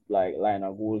good like line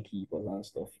of goalkeepers and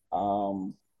stuff.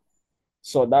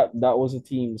 So that was a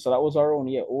team. So that was around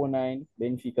 '09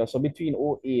 Benfica. So between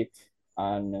 '08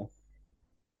 and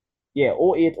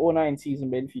 '08 '09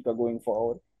 season Benfica going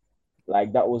forward.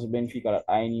 Like that was Benfica that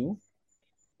I knew.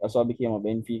 That's why I became a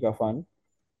Benfica fan.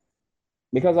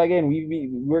 Because again,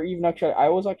 we're even actually I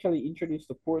was actually introduced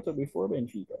to Porto before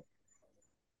Benfica.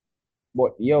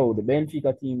 But yo, the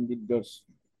Benfica team did just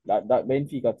that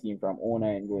Benfica team from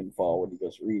 '09 going forward, it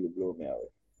just really blew me away.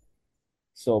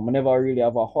 So I never really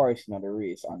have a horse in the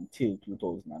race until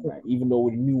 2009, even though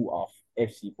we knew of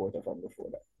FC Porto from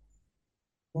before that.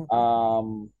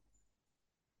 Mhm.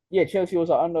 Yeah, Chelsea was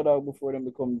an underdog before them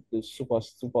become the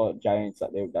super giants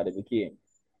that they became.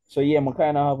 So yeah, I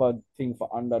kind of have a thing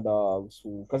for underdogs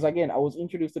who, because again, I was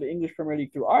introduced to the English Premier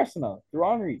League through Arsenal, through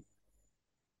Henry.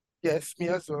 Yes, me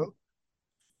as well.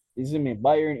 Isn't me?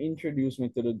 Bayern introduced me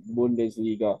to the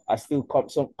Bundesliga. I still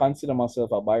consider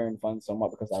myself a Bayern fan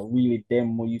somewhat because I really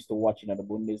damn used to watching at the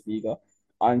Bundesliga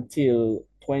until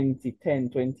 2010,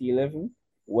 2011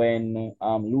 when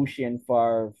Lucien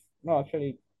Favre, no,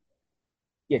 actually,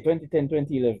 yeah, 2010,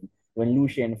 2011 when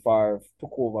Lucien Favre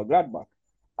took over Gladbach.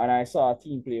 And I saw a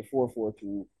team play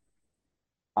 4-4-2.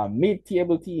 A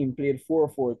mid-table team played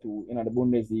 4-4-2 in the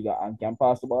Bundesliga and can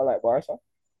pass the ball like Barca.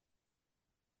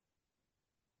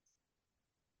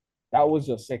 That was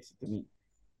just sexy to me.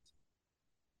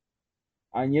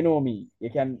 And you know me, you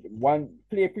can one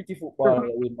play pretty football and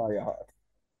you win Mario Hart.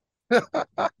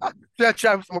 Yeah,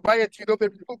 Travis, my buy it, you don't play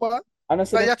football. And I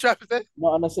said Now, them yeah, Travis, eh?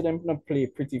 no, and I said them not play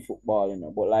pretty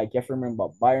football, but like you have to remember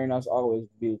Bayern has always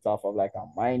built off of like a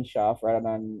mine shaft rather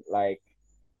than like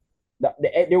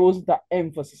there wasn't an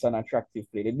emphasis on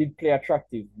attractive play. They did play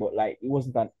attractive, but like it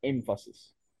wasn't an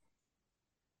emphasis.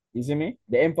 You see me?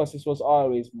 The emphasis was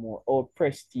always more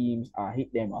press teams and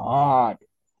hit them hard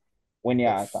when they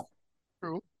Yes. attack.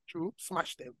 True, true.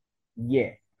 Smash them.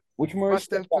 Yeah. Which more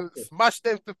respect that too. Smash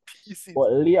them to pieces.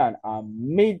 But Leon, a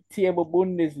mid-table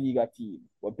Bundesliga team,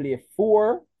 will play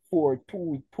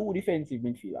 4-4-2, two defensive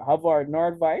midfielder. Havard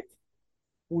Nordveit,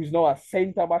 who's now a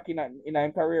centre back in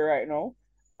a career right now,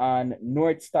 and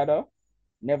Nordstadter,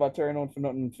 never turned out for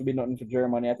nothing to be nothing for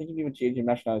Germany. I think he even changed his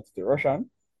nationality to Russian.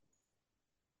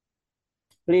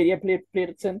 Played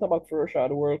at centre back for Russia at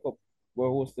the World Cup. We're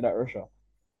hosted at Russia.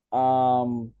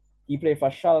 Um, He played for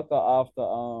Schalke after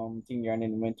thing and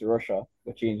then went to Russia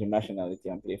to change his nationality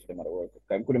and play for them at the World Cup.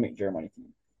 He couldn't make Germany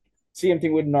team. Same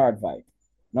thing with Nordveit.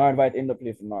 Nordveit ended up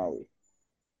playing for Norway.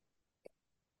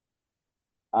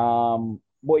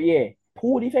 But yeah,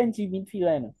 poor defensive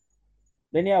midfielder.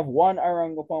 Then you have Juan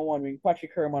Arango upon one wing,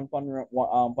 Patrick Herman upon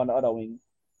the other wing,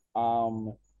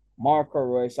 Marco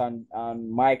Reus and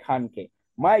Mike Hanke.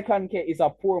 Mike Hanke is a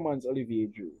poor man's Olivier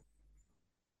Giroud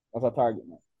as a target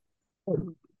man.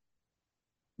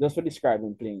 Just for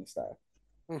describing playing style.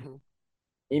 Mm-hmm.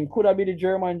 Him could have been the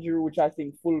German Giroud, which I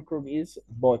think Fulkrug is,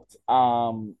 but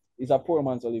is a poor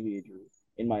man's Olivier Giroud,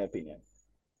 in my opinion.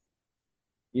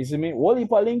 You see me? Wally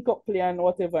link up play and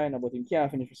whatever, but he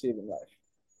can't finish for saving life.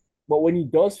 But when he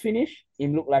does finish,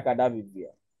 him look like a David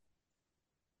Villa.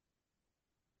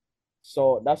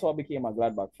 So that's what became a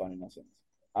Gladbach fan in a sense.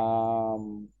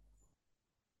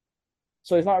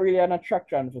 So it's not really an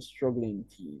attraction for struggling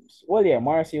teams. Well, yeah,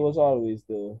 Marseille was always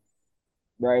the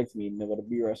bridesmaid, never the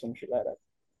beer or some shit like that.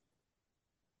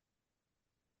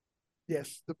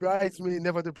 Yes, the bridesmaid,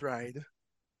 never the bride.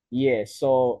 Yeah,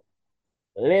 so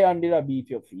Leon did a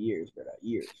beat you up for years, brother.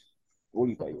 Years.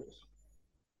 Holy for years.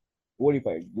 Holy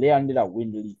for years. Leon did a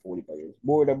win the league for holy for years.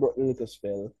 Border brought a little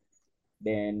spell.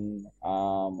 Then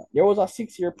there was a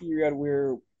 6-year period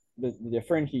where the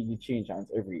French league did change hands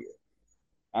every year.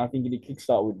 I think it did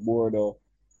kickstart with Bordeaux.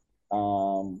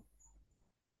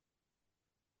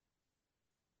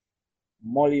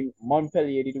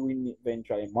 Montpellier did win it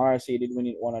eventually. Marseille did win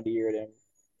it one of the year then.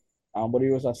 But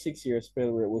it was a 6-year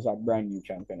spell where it was a brand new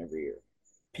champion every year.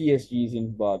 PSG is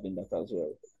involved in that as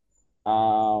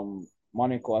well.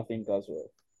 Monaco, I think, as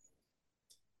well.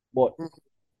 But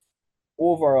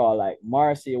overall, like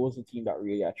Marseille was the team that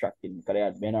really attracted me because they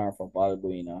had Ben Arfa,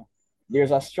 Balbuena.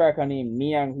 There's a striker named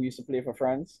Niang who used to play for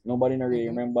France. Nobody really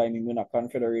remember him. He won a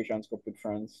Confederations Cup with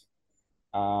France.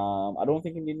 I don't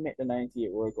think he did make the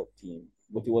 98 World Cup team,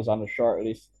 but he was on the short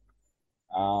list.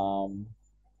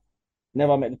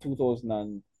 Never met the 2000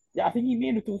 and yeah, I think he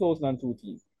made the 2002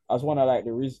 team as one of like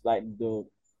the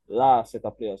last set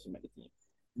of players to make the team.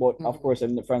 But of course,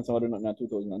 in the France, I don't know in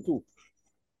 2002.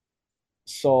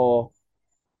 So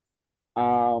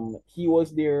he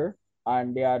was there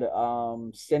and they had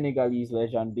Senegalese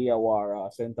legend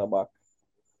Diawara centre back.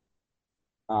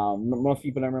 Most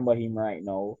people don't remember him right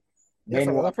now. Yes,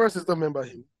 a lot of persons don't remember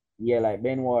him. Yeah, like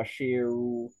Benoit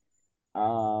Cheru,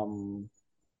 Lucho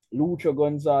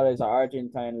Gonzalez, an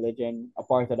Argentine legend, a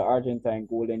part of the Argentine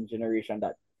golden generation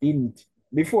that didn't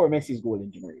before Messi's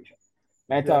golden generation.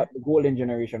 I thought the golden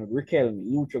generation with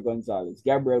Riquelme, Lucho Gonzalez,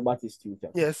 Gabriel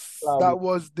Batistuta. Yes, that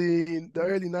was the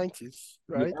early 90s,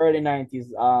 right? The early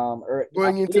 90s,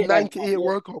 going into 98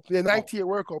 World Cup. Yeah, 98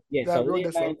 World Cup. Yeah, so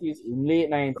late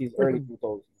 90s, early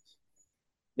 2000s.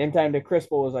 Then time the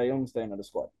Crespo was a youngster in the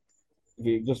squad.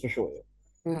 Just to show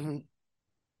you.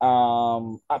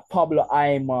 Pablo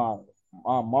Aymar,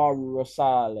 Mauro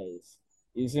Rosales,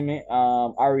 you see me?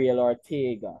 Ariel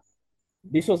Ortega.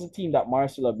 This was a team that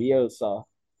Marcelo Bielsa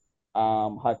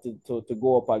had to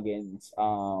go up against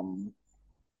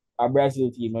a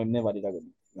Brazil team who never did a good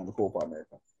in the Copa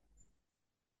America.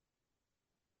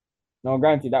 Now,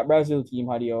 granted, that Brazil team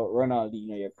had your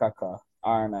Ronaldinho, your Kaká,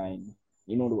 R9,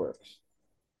 you know the works.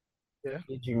 Yeah.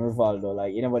 Aging Rivaldo,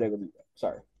 like you never did beat them.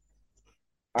 Sorry.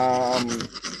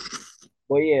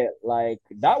 But yeah, like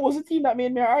that was a team that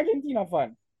made me an Argentina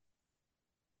fan.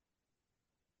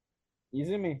 You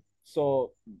see me?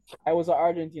 So I was an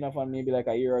Argentina fan maybe like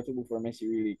a year or two before Messi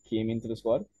really came into the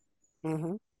squad.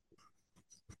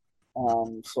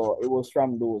 So it was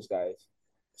from those guys.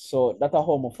 So that's a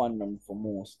home of fandom for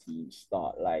most teams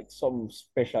start, like some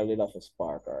special little for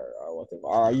spark or whatever.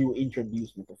 Or you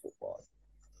introduced me to football.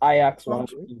 Ajax, one of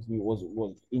the teams we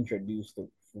was introduced to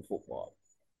football.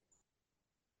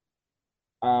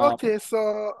 Okay,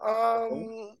 so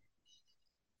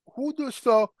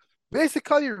so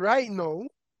basically right now,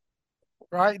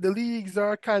 right, the leagues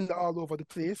are kind of all over the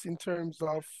place in terms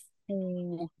of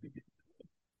who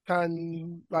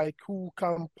can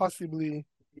possibly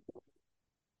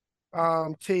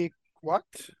take what.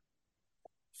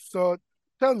 So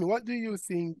tell me, what do you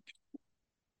think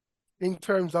in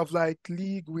terms of like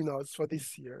league winners for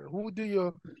this year? Who do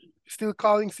you still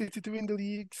calling City to win the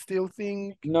league? Still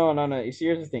think? No.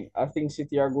 Here's the thing. I think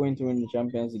City are going to win the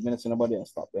Champions League. Minutes nobody can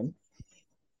stop them.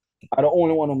 I don't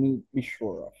only want to be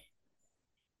sure of.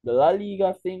 The La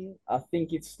Liga thing, I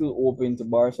think it's still open to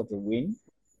Barca to win.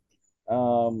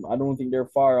 I don't think they're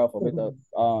far off of it.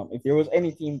 If there was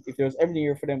every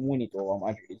year for them win it over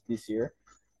Madrid this year,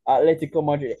 Atletico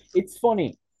Madrid. It's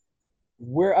funny.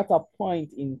 we're at a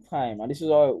point in time, and this is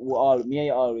all me and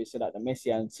you always say that the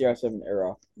Messi and CR7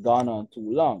 era gone on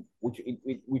too long, which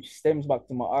stems back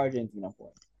to my Argentina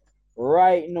point.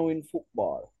 Right now in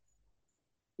football,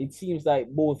 it seems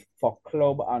like both for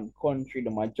club and country,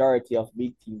 the majority of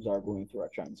big teams are going through a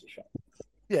transition.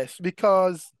 Yes,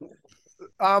 because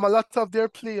a lot of their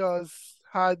players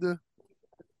have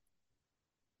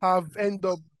ended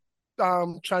up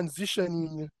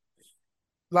transitioning.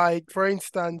 Like for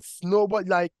instance, nobody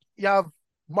like you have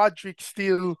Madrid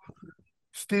still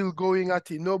going at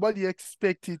it. Nobody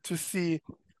expected to see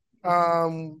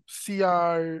that's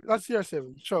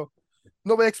CR7, sure.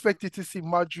 Nobody expected to see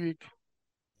Madrid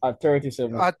At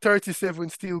 37, at 37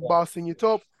 still yeah, bossing it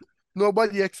up.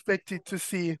 Nobody expected to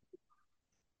see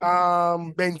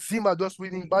Benzema just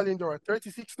winning Ballon d'Or at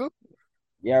 36 too.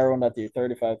 yeah, around that year,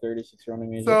 35, 36 running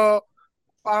major. So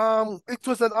it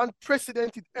was an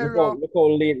unprecedented era. Look how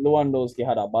late Lewandowski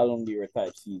had a Ballon d'Or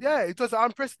type season. Yeah, it was an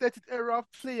unprecedented era of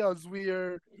players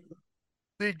where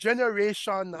the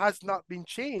generation has not been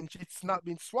changed. It's not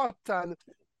been swapped. And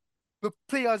the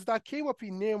players that came up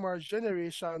in Neymar's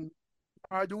generation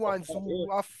are the ones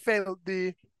who have felt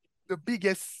the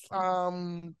biggest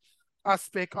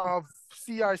aspect of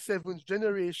CR7's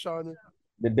generation.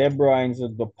 The De Bruynes,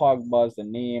 the Pogbas, the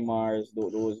Neymars,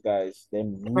 those guys,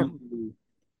 them really,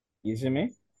 you see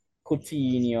me?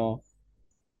 Coutinho,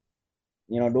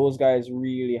 those guys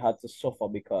really had to suffer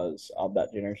because of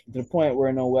that generation. To the point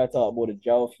where now we're talking about the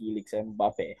João Felix,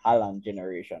 Mbappe, Haaland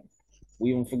generation. We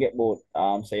even forget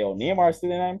about say Neymar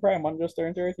still in prime and just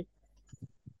turned 30.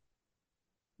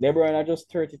 De Bruyne are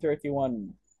just 30,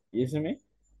 31. You see me?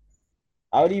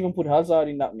 I would even put Hazard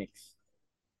in that mix.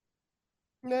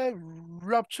 Yeah,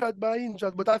 ruptured by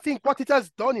injured, but I think what it has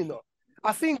done,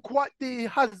 I think what the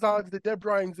Hazards, the De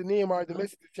Bruynes, the Neymar, the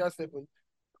Messi, the CR7,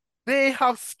 they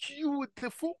have skewed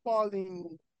the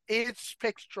footballing age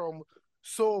spectrum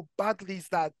so badly is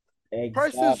that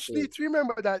persons Exactly. need to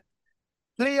remember that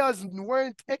players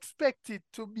weren't expected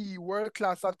to be world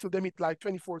class until they hit like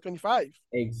 24, 25.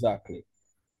 Exactly.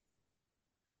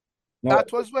 No,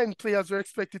 That was when players were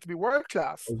expected to be world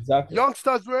class. exactly.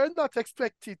 Youngsters were not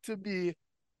expected to be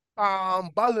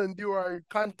Ballon d'Or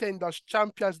contenders,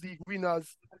 Champions League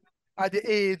winners at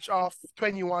the age of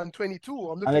 21, 22.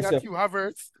 I'm looking Unless at you you,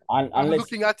 Havertz. I'm unless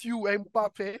looking at you,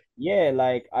 Mbappe. yeah,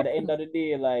 like at the end of the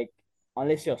day, like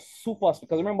unless you're super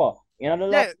because remember, the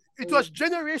last Yeah, it was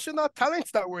generational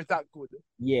talents that were that good.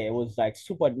 yeah, it was like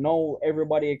super no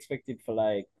everybody expected for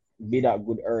like be that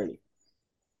good early.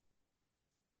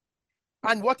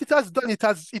 And what it has done, it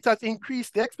has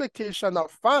increased the expectation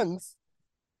of fans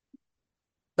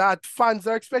that fans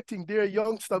are expecting their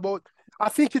youngster. But I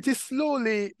think it is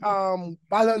slowly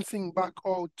balancing back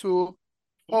out to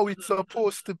how it's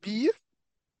supposed to be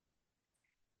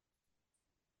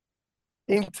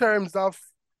in terms of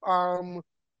um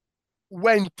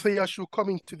when players should come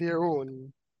into their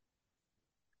own.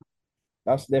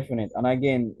 That's definite. And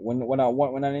again, when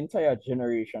an entire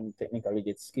generation technically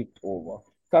gets skipped over,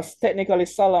 because technically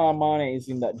Salah and Mane is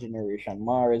in that generation,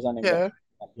 Mahrez and them Yeah,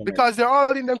 that generation. because they're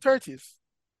all in their 30s.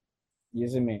 You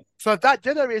see me? So that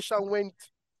generation went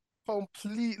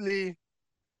completely,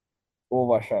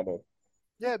 Overshadowed.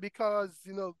 yeah, because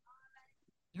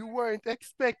you weren't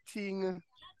expecting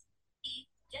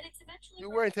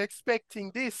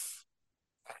this.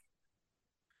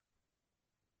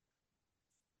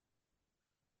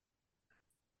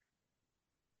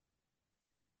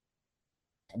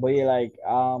 But yeah, like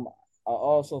I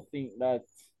also think that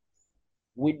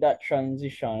with that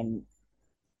transition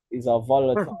is a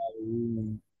volatile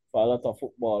room for a lot of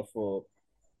football for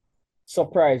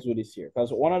surprise with this year.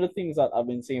 Because one of the things that I've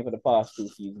been saying for the past 2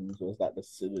 seasons was that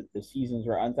the seasons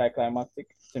were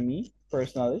anticlimactic to me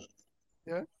personally.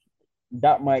 Yeah.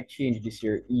 That might change this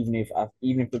year, even if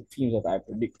the teams that I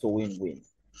predict to win,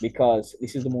 because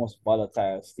this is the most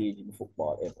volatile stage in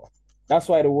football ever. That's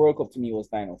why the World Cup to me was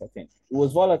 9 out of 10. It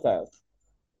was volatile.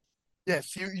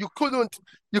 Yes, you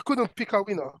couldn't pick a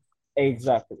winner.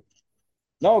 Exactly.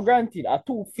 Now, granted, our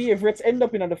two favorites end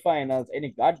up in the finals any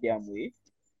goddamn way.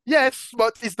 Yes,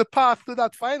 but it's the path to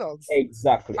that finals.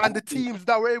 Exactly. And the teams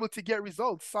that were able to get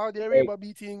results. Saudi Arabia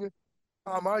beating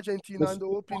Argentina But, in the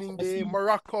opening day, see,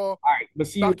 Morocco all right, but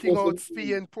see you knocking post out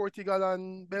Spain, Portugal,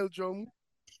 and Belgium.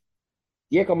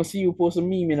 yeah, come see you post a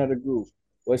meme in the group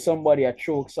where somebody a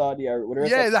choke Saudi or with the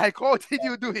rest Yeah, of like how did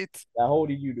you do it? how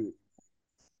did you do it?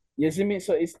 You see me?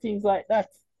 So it's things like that.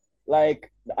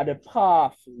 Like at the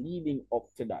path leading up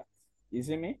to that. You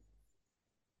see me?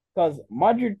 Because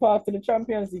Madrid path to the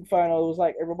Champions League final was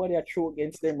like everybody a throw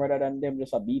against them rather than them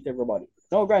just a beat everybody.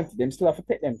 No, granted, them still have to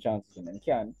take them chances and them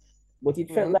can. But it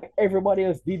felt Mm-hmm. like everybody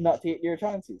else did not take their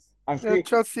chances. And Yeah,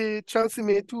 Craig, Chelsea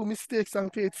made 2 mistakes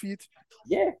and paid feet.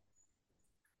 yeah,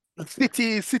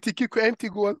 City kick an empty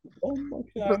goal. oh my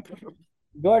God.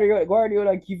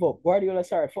 Guardiola give up. Guardiola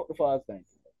sorry, fuck the first time.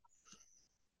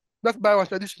 That's by one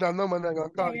traditional number I'm gonna Yeah,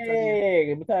 call it yeah, a day. yeah,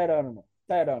 yeah. I'm tired on him.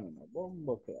 Tired on him.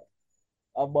 Bumbo clap.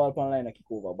 A ball pan line a kick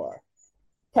over bar.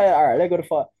 Tired, all right, let's go to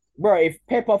far. Bro, if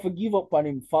Pepper for give up on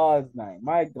him falls nine,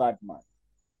 my God, man.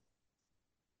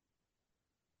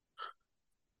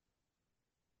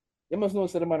 You must know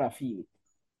so the man I feel it.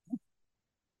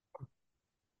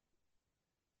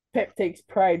 Pep takes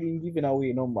pride in giving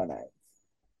away number nines.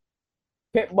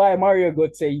 Pep buy Mario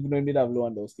Götze even though he did have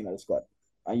Lewandowski in the squad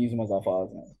and use him as a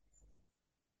false nine.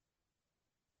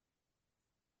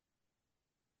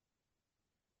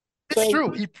 It's So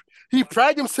true. He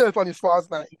pride himself on his false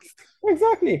nines.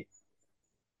 exactly.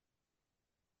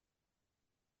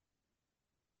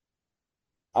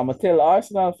 I'm gonna tell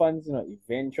Arsenal fans,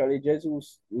 eventually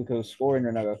Jesus will score and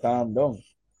gonna calm down.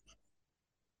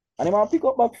 And he might pick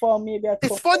up back for maybe at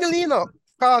It's some point. funny,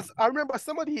 because I remember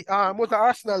somebody was an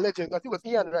Arsenal legend. I think it was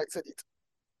Ian Wright said it.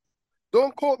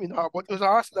 Don't quote me now, but it was an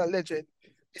Arsenal legend.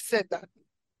 He said that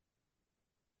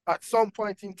at some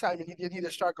point in time, you need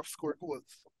a striker to score goals.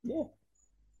 Yeah.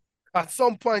 At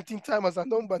some point in time, as a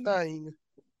number 9,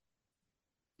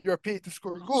 you're paid to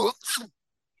score goals.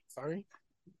 Sorry.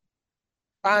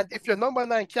 And if your number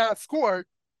 9 can't score,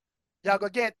 you're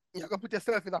gonna put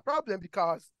yourself in a problem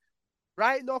because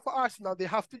right now for Arsenal, they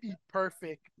have to be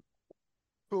perfect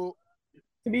to,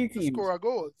 To be to teams. score a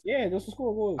goal. Yeah, just to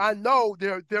score goals. And now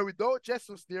they're without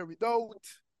Jesus, they're without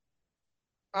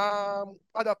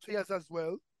other players as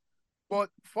well. But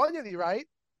funnily, right?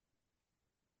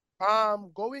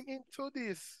 Going into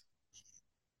this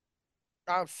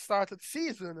start of the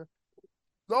season,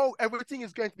 now everything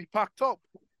is going to be packed up.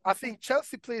 I think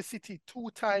Chelsea play City 2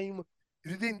 times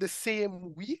within the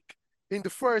same week, in the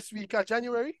first week of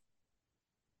January.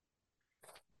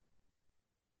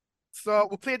 So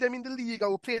we'll play them in the league and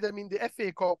we'll play them in the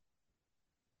FA Cup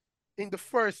in the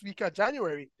first week of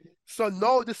January. So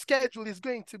now the schedule is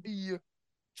going to be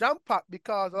jam-packed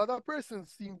because other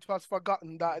persons seem to have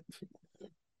forgotten that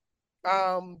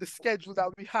the schedule that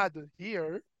we had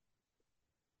here,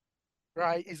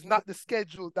 right, is not the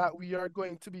schedule that we are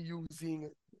going to be using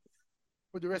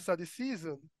for the rest of the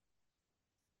season.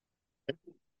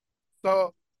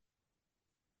 So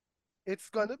it's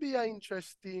gonna be an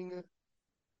interesting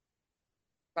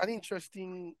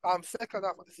second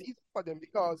half of the season for them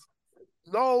because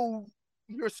now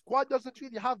your squad doesn't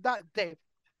really have that depth.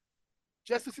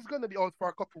 Jesus is gonna be out for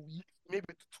a couple weeks, maybe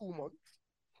 2 months.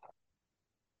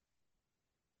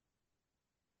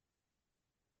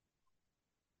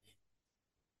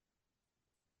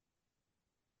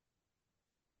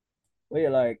 Where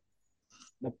you're like,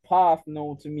 the path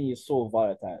now to me is so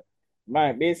volatile.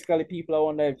 Man, basically, people are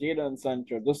wonder if Jadon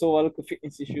Sancho, just overlook the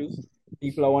fitness issues,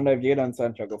 people are wonder if Jadon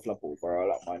Sancho go flop over all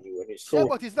that money when it's Yeah, so.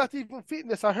 but it's not even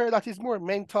fitness. I heard that he's more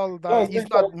mental No, than it's he's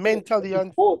mental not fit. mentally It's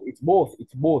and both. It's both.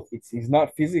 It's both. He's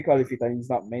not physically fit and he's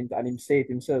not mental. And him say it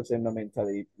himself, saying not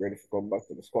mentally ready to come back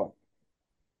to the squad.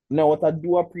 Now, what I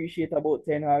do appreciate about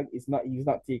Ten Hag is not he's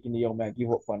not taking the young man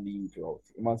give up on the youth route.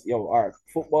 He must, all right,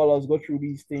 footballers go through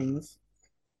these things.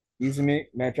 Easy me,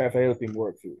 man, try to help him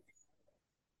work through it.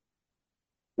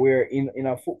 Where in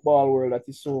a football world that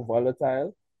is so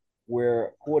volatile,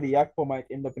 where Cody Akpo might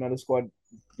end up in the squad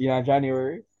in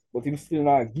January, but him still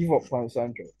not give up on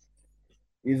Sancho.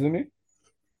 Easy me?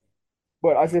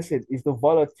 But as I said, it's the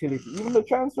volatility. Even the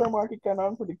transfer market kind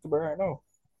of unpredictable right now.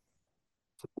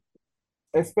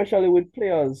 Especially with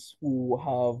players who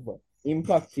have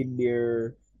impacted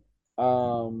their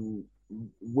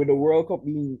with the World Cup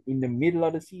being in the middle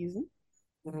of the season.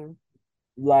 Mhm.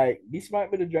 Like this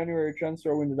might be the January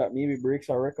transfer window that maybe breaks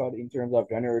our record in terms of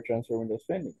January transfer window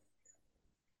spending.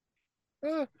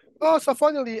 Uh, oh, so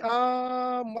finally,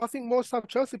 I think most of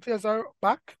Chelsea players are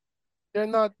back. They're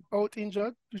not out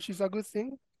injured, which is a good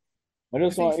thing. You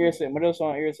think so? I just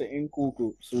want to hear say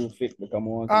Nkuku so fit become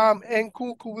one. And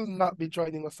Kunku will not be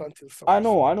joining us until summer. I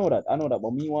know that,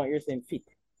 but me want to hear saying fit.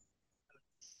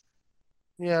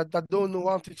 Yeah, that don't know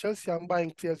want to Chelsea and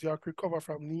buying players who are recover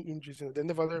from knee injuries. They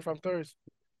never learn from theirs.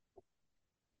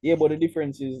 Yeah, but the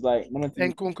difference is like one of the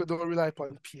And Kunku don't rely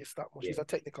upon pace that much. yeah, He's a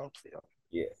technical player.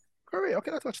 yeah. Correct.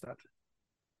 Okay, I touch that.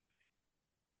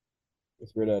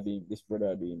 This brother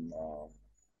being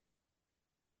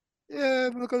Yeah,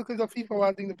 look at the FIFA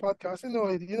watching the podcast. You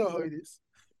know how it is.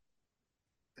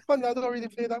 It's funny, I don't really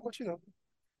play that much,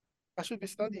 I should be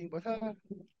studying, but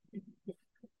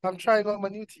I'm trying out my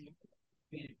new team.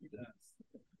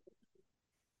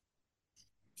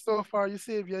 So far,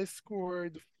 Eusebio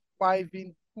scored 5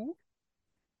 in 2.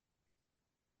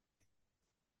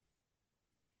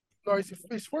 No,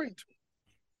 it's 4 in 2.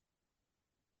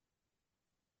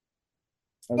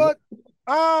 But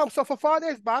so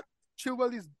Fofana is back.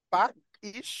 Chilwell is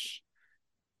back-ish.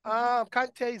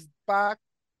 Kante is back.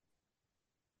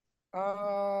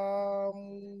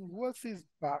 Who else is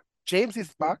back? James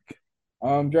is back.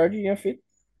 Jorginho fit.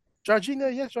 Georgina,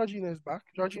 yes, Georgina is back.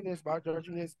 Georgina is back.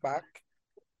 Georgina is back.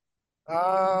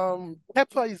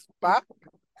 Pepper is back.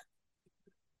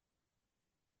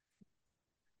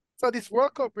 So this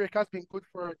World Cup break has been good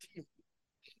for our team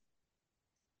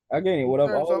Again, in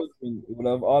terms of it would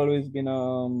have always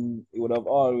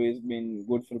been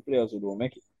good for the players who don't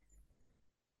make it.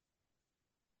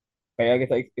 I get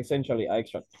like, essentially an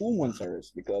extra 2 months of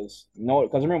rest because no,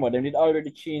 because remember they did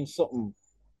already change something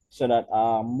so that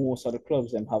most of the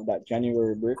clubs then have that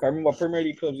January break. I remember Premier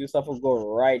League clubs used to have to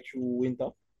go right through winter.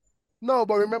 no,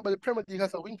 but remember the Premier League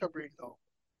has a winter break now.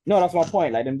 No, that's my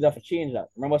point. Like them did have to change that.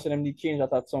 Remember, so them did change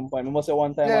that at some point. Remember, say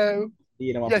one time.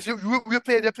 Yeah, Them yes, they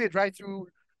played right through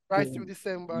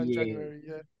December and yeah. January,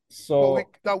 yeah. But So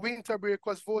the winter break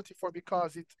was voted for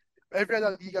because every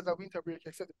other league has a winter break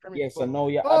except the Premier yeah, League. so now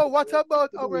you add Oh, what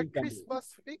about to the our winter break.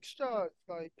 Christmas fixtures?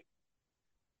 Like,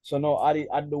 So now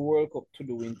add the World Cup to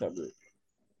the winter break.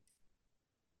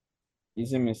 You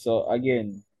see me? So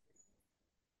again,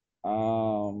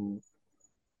 um,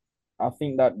 I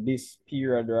think that this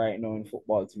period right now in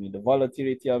football, to me, the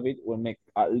volatility of it will make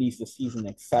at least the season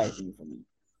exciting for me.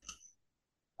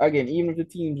 Again, even if the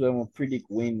teams will predict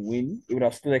win-win, it would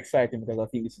have still exciting because I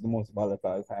think this is the most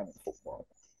volatile time in football.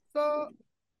 so,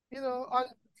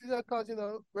 because,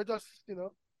 we're just,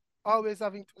 always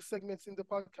having 2 segments in the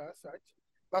podcast, right?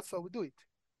 That's how we do it.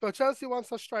 So Chelsea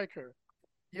wants a striker.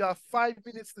 You have 5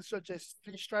 minutes to suggest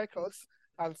 3 strikers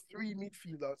and 3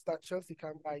 midfielders that Chelsea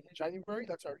can buy in January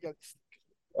that are realistic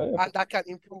and that can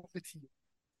improve the team.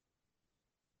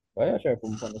 Why you try to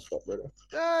put me on the spot, brother?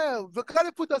 Yeah, we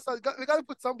gotta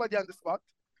put somebody on the spot.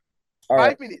 All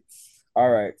right. 5 minutes. All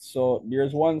right. So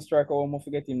there's one striker I'm gonna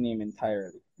forget his name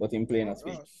entirely, but him playing Oh as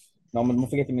Spain. gosh. No, I'm gonna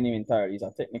forget his name entirely. He's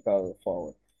a technical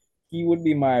forward. He would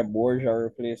be my Borja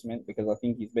replacement because I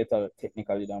think he's better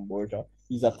technically than Borja.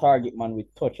 He's a target man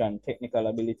with touch and technical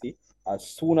ability. As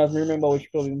soon as we remember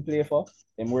which club he play for,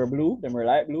 them were blue, them were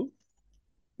light blue.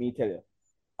 Me tell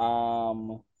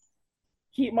you.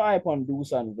 Keep my eye upon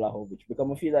Dusan Vlahovic because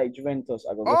I feel like Juventus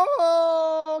are gonna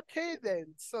Oh, okay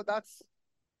then. So that's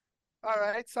all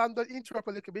right. So I'm going to interrupt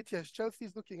a little bit. Yes, Chelsea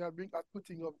is looking at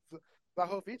putting up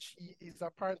Vlahovic. He is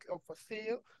apparently up for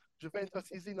sale.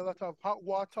 Juventus is in a lot of hot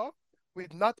water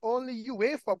with not only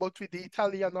UEFA but with the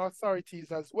Italian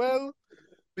authorities as well,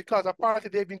 because apparently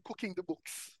they've been cooking the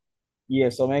books. yeah,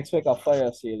 so I expect a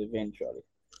fire sale eventually.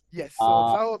 Yes, so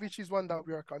Vlahovic is one that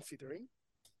we are considering.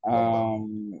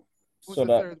 Who's So the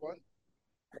that third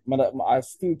one? I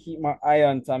still keep my eye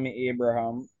on Tammy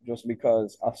Abraham just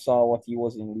because I saw what he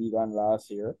was in League One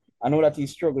last year. I know that he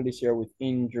struggled this year with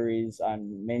injuries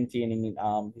and maintaining his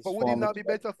But would it form. not be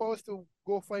better for us to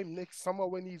go for him next summer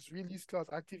when his release clause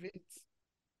activates?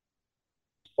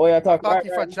 Oh, yeah, I'm right,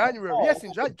 talking for right. January. Oh, Yes,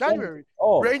 in January.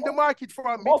 oh, We're in the market for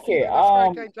a okay. midfielder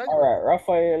and a striker in All January. right.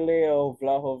 Rafael Leo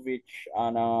Vlahovic,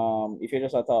 and if you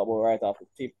just talk about right off the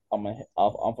tip,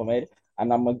 I'm from head,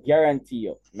 and I'm gonna guarantee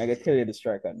you, I'm gonna tell you the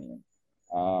striker name.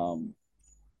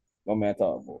 What may I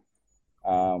talk about?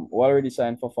 We already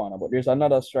signed for Fana, but there's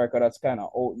another striker that's kind of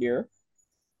out there.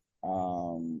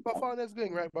 Fofana's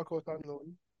going right back out on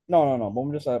loan. No. But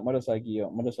I'm just like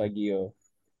you,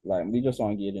 like we just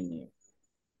want to give the name.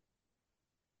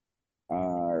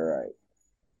 All right.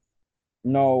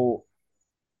 No,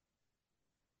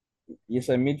 you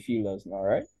said midfielders now,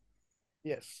 right?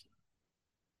 Yes.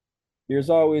 There's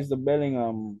always the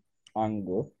Bellingham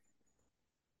angle,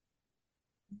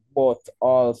 but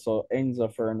also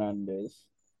Enzo Fernandez.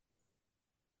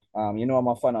 I'm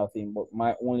a fan of him, but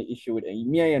my only issue with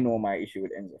me, and you know my issue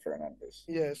with Enzo Fernandez.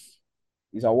 Yes.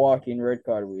 He's a walking red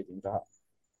card waiting to happen.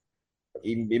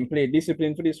 He been played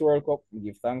discipline for this World Cup. We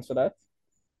give thanks for that.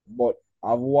 But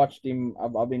I've watched him.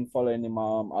 I've been following him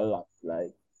a lot.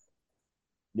 Like,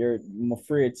 I'm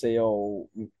afraid say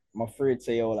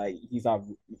like he's a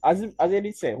as they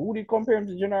did say. Who did compare him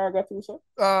to Gennaro Gattuso?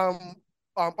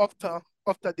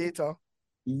 Opta data.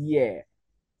 Yeah.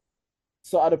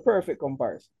 So at the perfect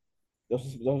comparison,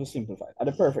 just simplify. At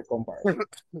the perfect comparison.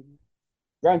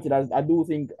 Granted, I do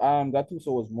think Gattuso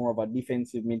was more of a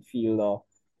defensive midfielder.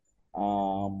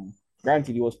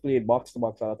 Granted, he was played box to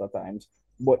box a lot of times,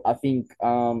 but I think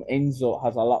Enzo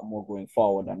has a lot more going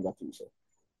forward than Gattuso.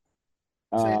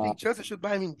 So you think Chelsea should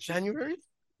buy him in January?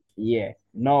 Yeah.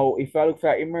 Now, if I look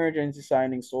for emergency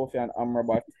signing, Sophia and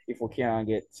Amrabat, if we can't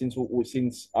get since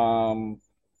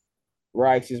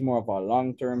Rice is more of a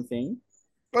long-term thing.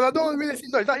 But I don't really see,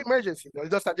 no, it's not emergency. No.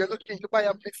 It's just that they're looking to buy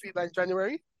a midfielder in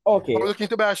January, or Okay. looking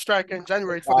to buy a striker in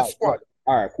January for the Right. squad.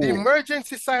 All right, The cool.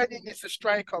 emergency signing is a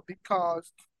striker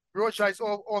because Roja is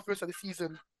off rest of the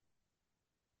season.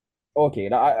 Okay,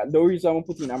 the reason I'm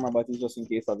putting Amrabat is just in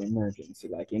case of emergency,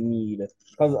 like in need,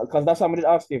 because that's somebody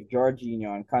asked if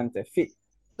Jorginho and Kante fit.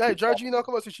 Yeah, Georgina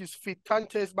Kovacic is fit.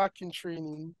 Kante is back in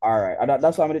training. All right,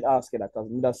 that's why I did ask you that because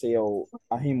me that say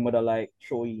him would like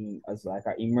showing as like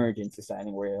an emergency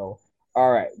signing where all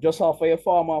right, just off for your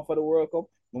form off for the World Cup,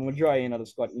 when we draw in the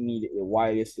squad immediately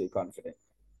while you're still confident.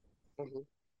 Mhm.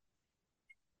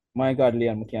 My God,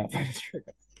 Liam, I can't find this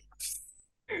trigger.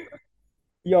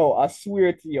 Yo, I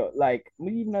swear to you, like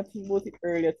me even not think about it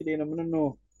earlier today, and I'm gonna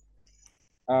know.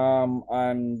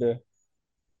 And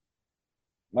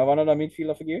I have another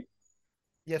midfielder for you.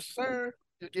 Yes, sir.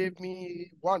 You gave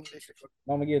me one, basically.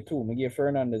 Now I get two. I get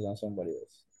Fernandez and somebody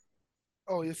else.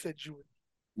 Oh, you said June.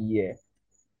 Yeah,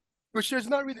 Which is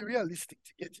not really realistic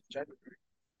to get in January.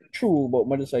 true, but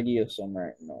I just give you some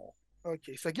right now.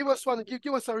 Okay, so give us one,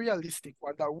 give us a realistic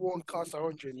one that won't cost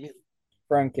 100 million.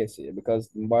 Frank Kessie, because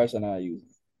Barca not using.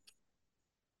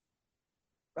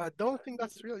 I don't think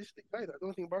that's realistic either. I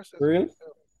don't think Barca is going Real? to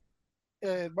sell.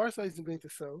 Yeah, Barca isn't going to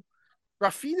sell.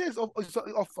 Rafinha is up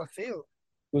for sale.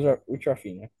 Which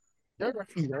Rafinha? Yeah,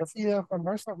 Rafinha from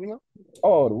Barca, winger.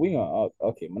 Oh, the winger. Oh,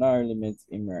 okay, I'm not really meant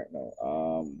him right now.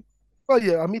 Oh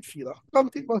yeah, a midfielder. Come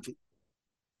think about it.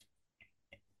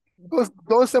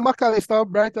 Don't say McAllister,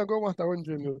 Brighton go want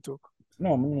 100 million too.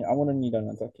 No, I want to need an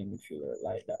attacking midfielder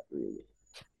like that. Really,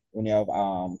 when you have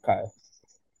Kyle,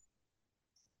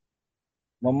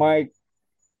 but my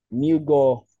new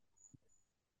go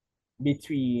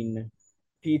between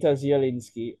Peter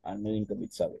Zielinski and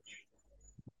Milinkovic Savic.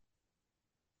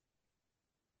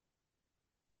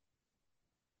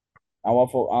 I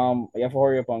want for you have to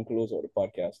hurry up and close out the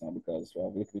podcast now because we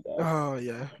have liquid time. Oh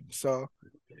yeah. So,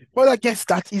 well, I guess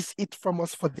that is it from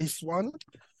us for this one.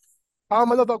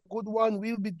 Another good one.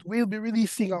 We'll be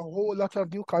releasing a whole lot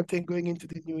of new content going into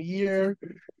the new year.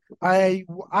 I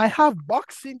have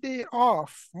Boxing Day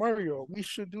off, Mario. We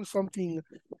should do something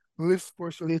live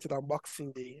sports related on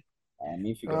Boxing Day.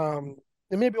 If you get And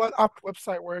maybe on app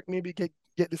website work, maybe get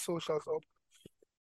the socials up.